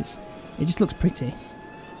inside. It just looks pretty.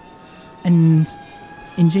 And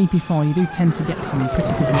in GP4 you do tend to get some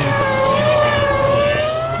pretty good races.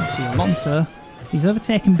 You see Alonso, he's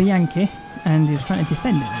overtaken Bianchi and he's trying to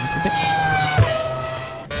defend it a little bit.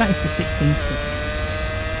 That is the 16th place.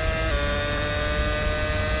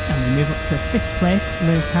 And we move up to 5th place,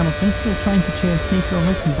 Lewis Hamilton, still trying to chase Nico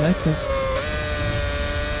Hülkenberg, but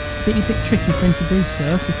a bit tricky for him to do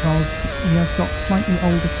so because he has got slightly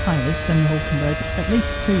older tyres than Hülkenberg, at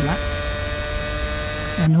least 2 laps.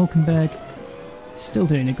 And Hülkenberg is still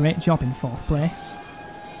doing a great job in 4th place.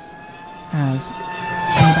 As in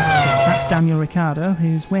the back straight, that's Daniel Ricciardo,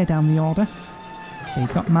 who's way down the order.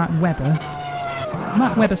 He's got Mark Webber.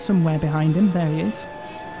 Mark Webber somewhere behind him, there he is.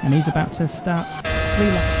 And he's about to start 3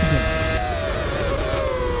 laps to go.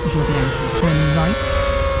 Bianchi turning right,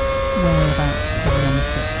 whereabouts is he on the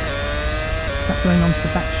circuit? Is that going onto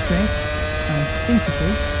the back straight? I think it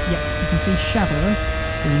is. Yep, you can see shadows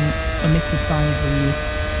being emitted by the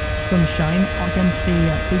sunshine against the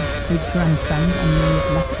big grandstand on the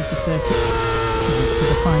left of the circuit. To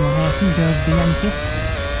the final hairpin goes Bianchi.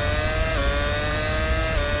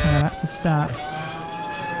 And about to start.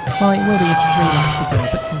 Well, it will be his 3 laps to go,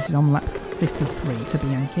 but this is on lap 53 for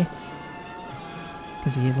Bianchi,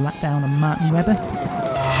 because he is a lap down on Martin Webber.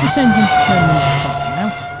 He turns into turn number 4 now,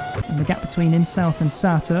 and the gap between himself and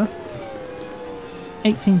Sato,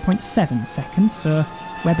 18.7 seconds, so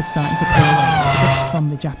Webber's starting to pull away a bit from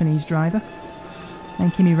the Japanese driver.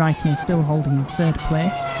 And Kimi Raikkonen still holding 3rd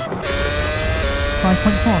place,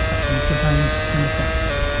 5.4 seconds behind Sato.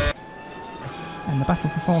 And the battle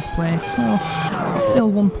for 4th place, well, it's still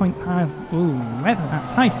 1.5. Ooh, Webber,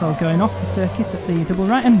 that's Heidfeld going off the circuit at the double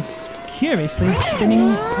right, and curiously spinning.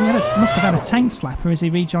 He must have had a tank slapper as he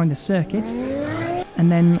rejoined the circuit,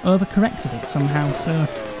 and then overcorrected it somehow, so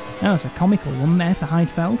that was a comical one there for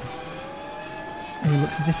Heidfeld, who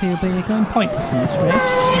looks as if he'll be going pointless in this race.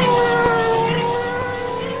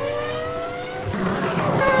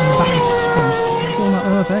 Still not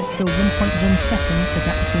over, it's still 1.1 seconds, the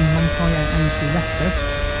gap between Montoya and De Rest.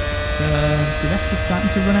 So De Rest is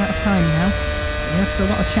starting to run out of time now. He has still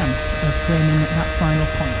got a chance of claiming that final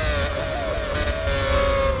point.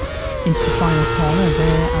 Into the final corner,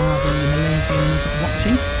 there are the Malaysians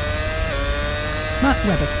watching. Mark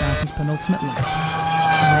Webber starts his penultimate lap.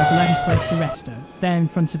 And there's 11th place De Rest. There in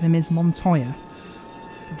front of him is Montoya.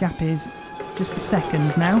 The gap is just a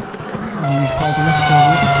second now. And Paul De Rest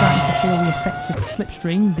will be starting to feel the effects of the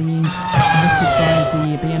slipstream being emitted by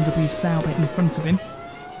the BMW Sauber in front of him.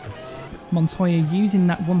 Montoya using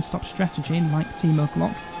that one-stop strategy like Timo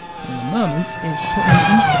Glock. In the moment, it's putting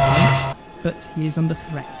him into the points, but he is under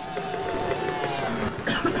threat.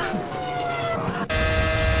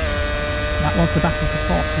 That was the battle for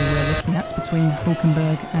fourth we were looking at between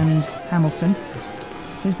Hulkenberg and Hamilton.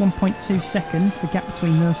 There's 1.2 seconds, the gap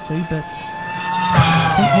between those two, but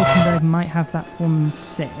I think Hulkenberg might have that one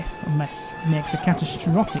safe, unless he makes a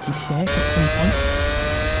catastrophic mistake at some point.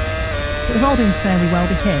 But they've all been fairly well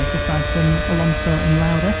behaved, aside from Alonso and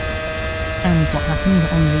Lauda, and what happened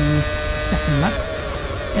on the second lap,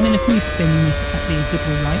 and in a few spins at the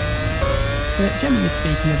double right. But generally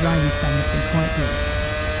speaking, the driving standard's been quite good.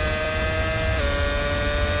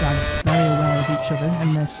 Drivers very aware of each other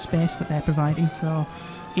and their space that they're providing for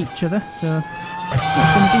each other, so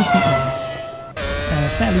it's been a decent race. A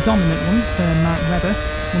fairly dominant one for Mark Webber.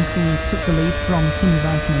 Once he took the lead from Kimi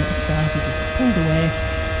Raikkonen at the start, he just pulled away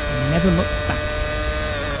and never looked back.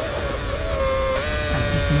 At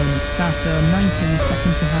this moment, Sato 19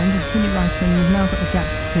 seconds behind, and Kimi Raikkonen has now got the gap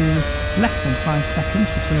to less than 5 seconds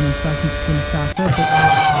between himself and Takuma Sato, but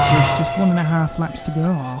with just 1.5 laps to go,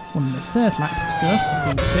 or 1.3 lap to go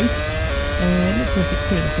for these two. It looks like it's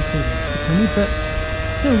too little for Kimi, but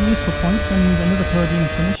still useful points, and another podium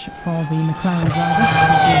finish for the McLaren driver,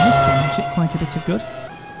 who doing his championship quite a bit of good.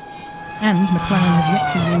 And McLaren have yet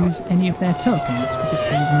to use any of their tokens for this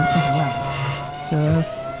season as well. So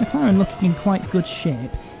McLaren looking in quite good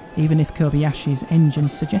shape, even if Kobayashi's engine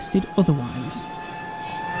suggested otherwise.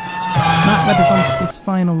 Mark Webber's on to his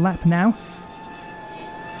final lap now.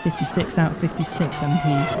 56 out of 56, and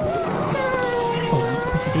he's pulled out a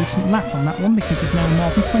pretty decent lap on that one, because he's now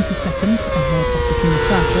more than 20 seconds ahead of Takuma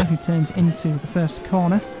Sato, who turns into the first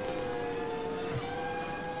corner.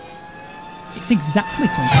 It's exactly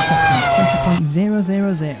 20 seconds,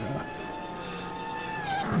 20.000.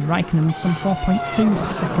 Raikkonen some 4.2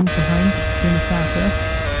 seconds behind Takuma Sato.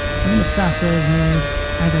 I wonder if Sato has made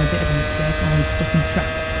either a bit of a mistake or he's stuck in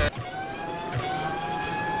traffic.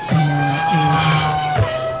 And there is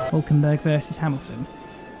Hulkenberg versus Hamilton.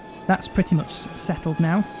 That's pretty much settled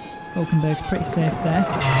now. Hulkenberg's pretty safe there.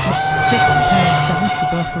 Top 6, Perez 7, so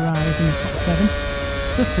both Ferraris in the top 7.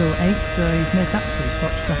 Sutto 8, so he's made that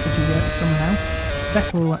three-stop strategy work somehow.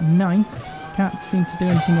 Vettel 9th, can't seem to do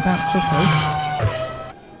anything about Sutto.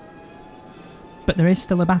 But there is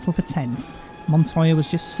still a battle for 10th. Montoya was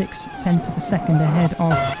just 6/10 of a second ahead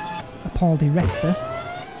of Paul Di Resta.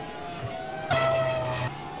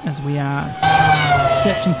 As we are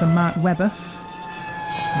searching for Mark Webber.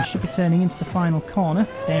 He should be turning into the final corner.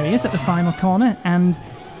 There he is at the final corner, and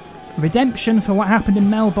redemption for what happened in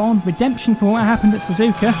Melbourne, redemption for what happened at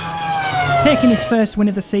Suzuka. Taking his first win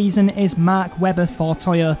of the season is Mark Webber for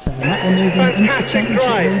Toyota, and that will move him into the championship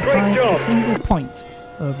lead by a single point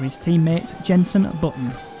over his teammate Jenson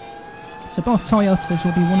Button. So both Toyotas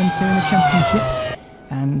will be 1 and 2 in the championship,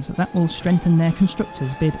 and that will strengthen their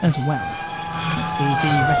constructors' bid as well. Let's see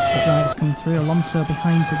the rest of the drivers come through. Alonso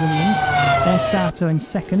behind the Williams. There's Sato in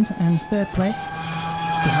second and third place.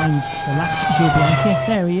 Behind the lapped Jules Bianchi.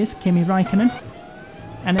 There he is, Kimi Raikkonen.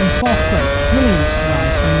 And in fourth place, brilliant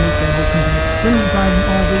drive from Nico Hulkenberg. Brilliant driving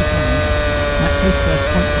all weekend. And that's his first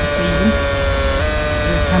points of the season.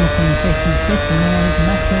 There's Hamilton taking fifth, and there is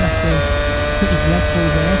Massa after a pretty dreadful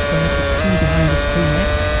race. There to Prix behind his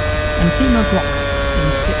teammate. And Timo Glock in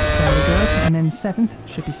 6th, there he goes, and then 7th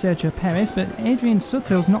should be Sergio Perez, but Adrian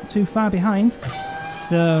Sutto's not too far behind,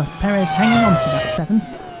 so Perez hanging on to that 7th.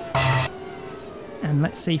 And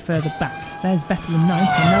let's see further back, there's Vettel in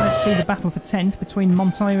 9th, and now let's see the battle for 10th between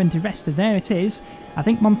Montoya and Di Resta. There it is. I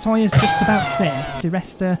think Montoya's just about safe. Di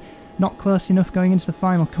Resta not close enough going into the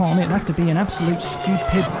final corner. It'll have to be an absolute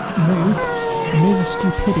stupid move, a move of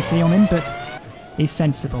stupidity on him, but he's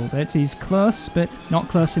sensible. But he's close, but not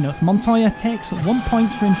close enough. Montoya takes 1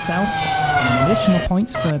 point for himself and an additional point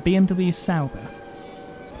for BMW Sauber.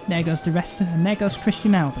 There goes Di Resta, and there goes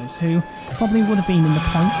Christian Albers, who probably would have been in the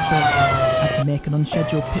points, but had to make an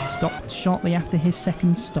unscheduled pit stop shortly after his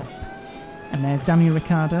second stop. And there's Daniel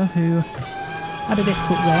Ricciardo, who had a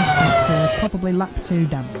difficult race thanks to probably lap 2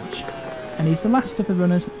 damage. And he's the last of the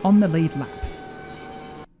runners on the lead lap.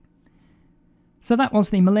 So that was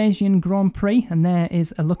the Malaysian Grand Prix, and there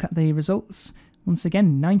is a look at the results. Once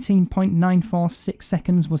again, 19.946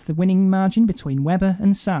 seconds was the winning margin between Webber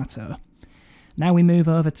and Sato. Now we move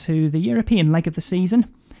over to the European leg of the season,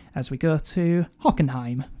 as we go to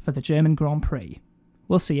Hockenheim for the German Grand Prix.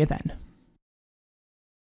 We'll see you then.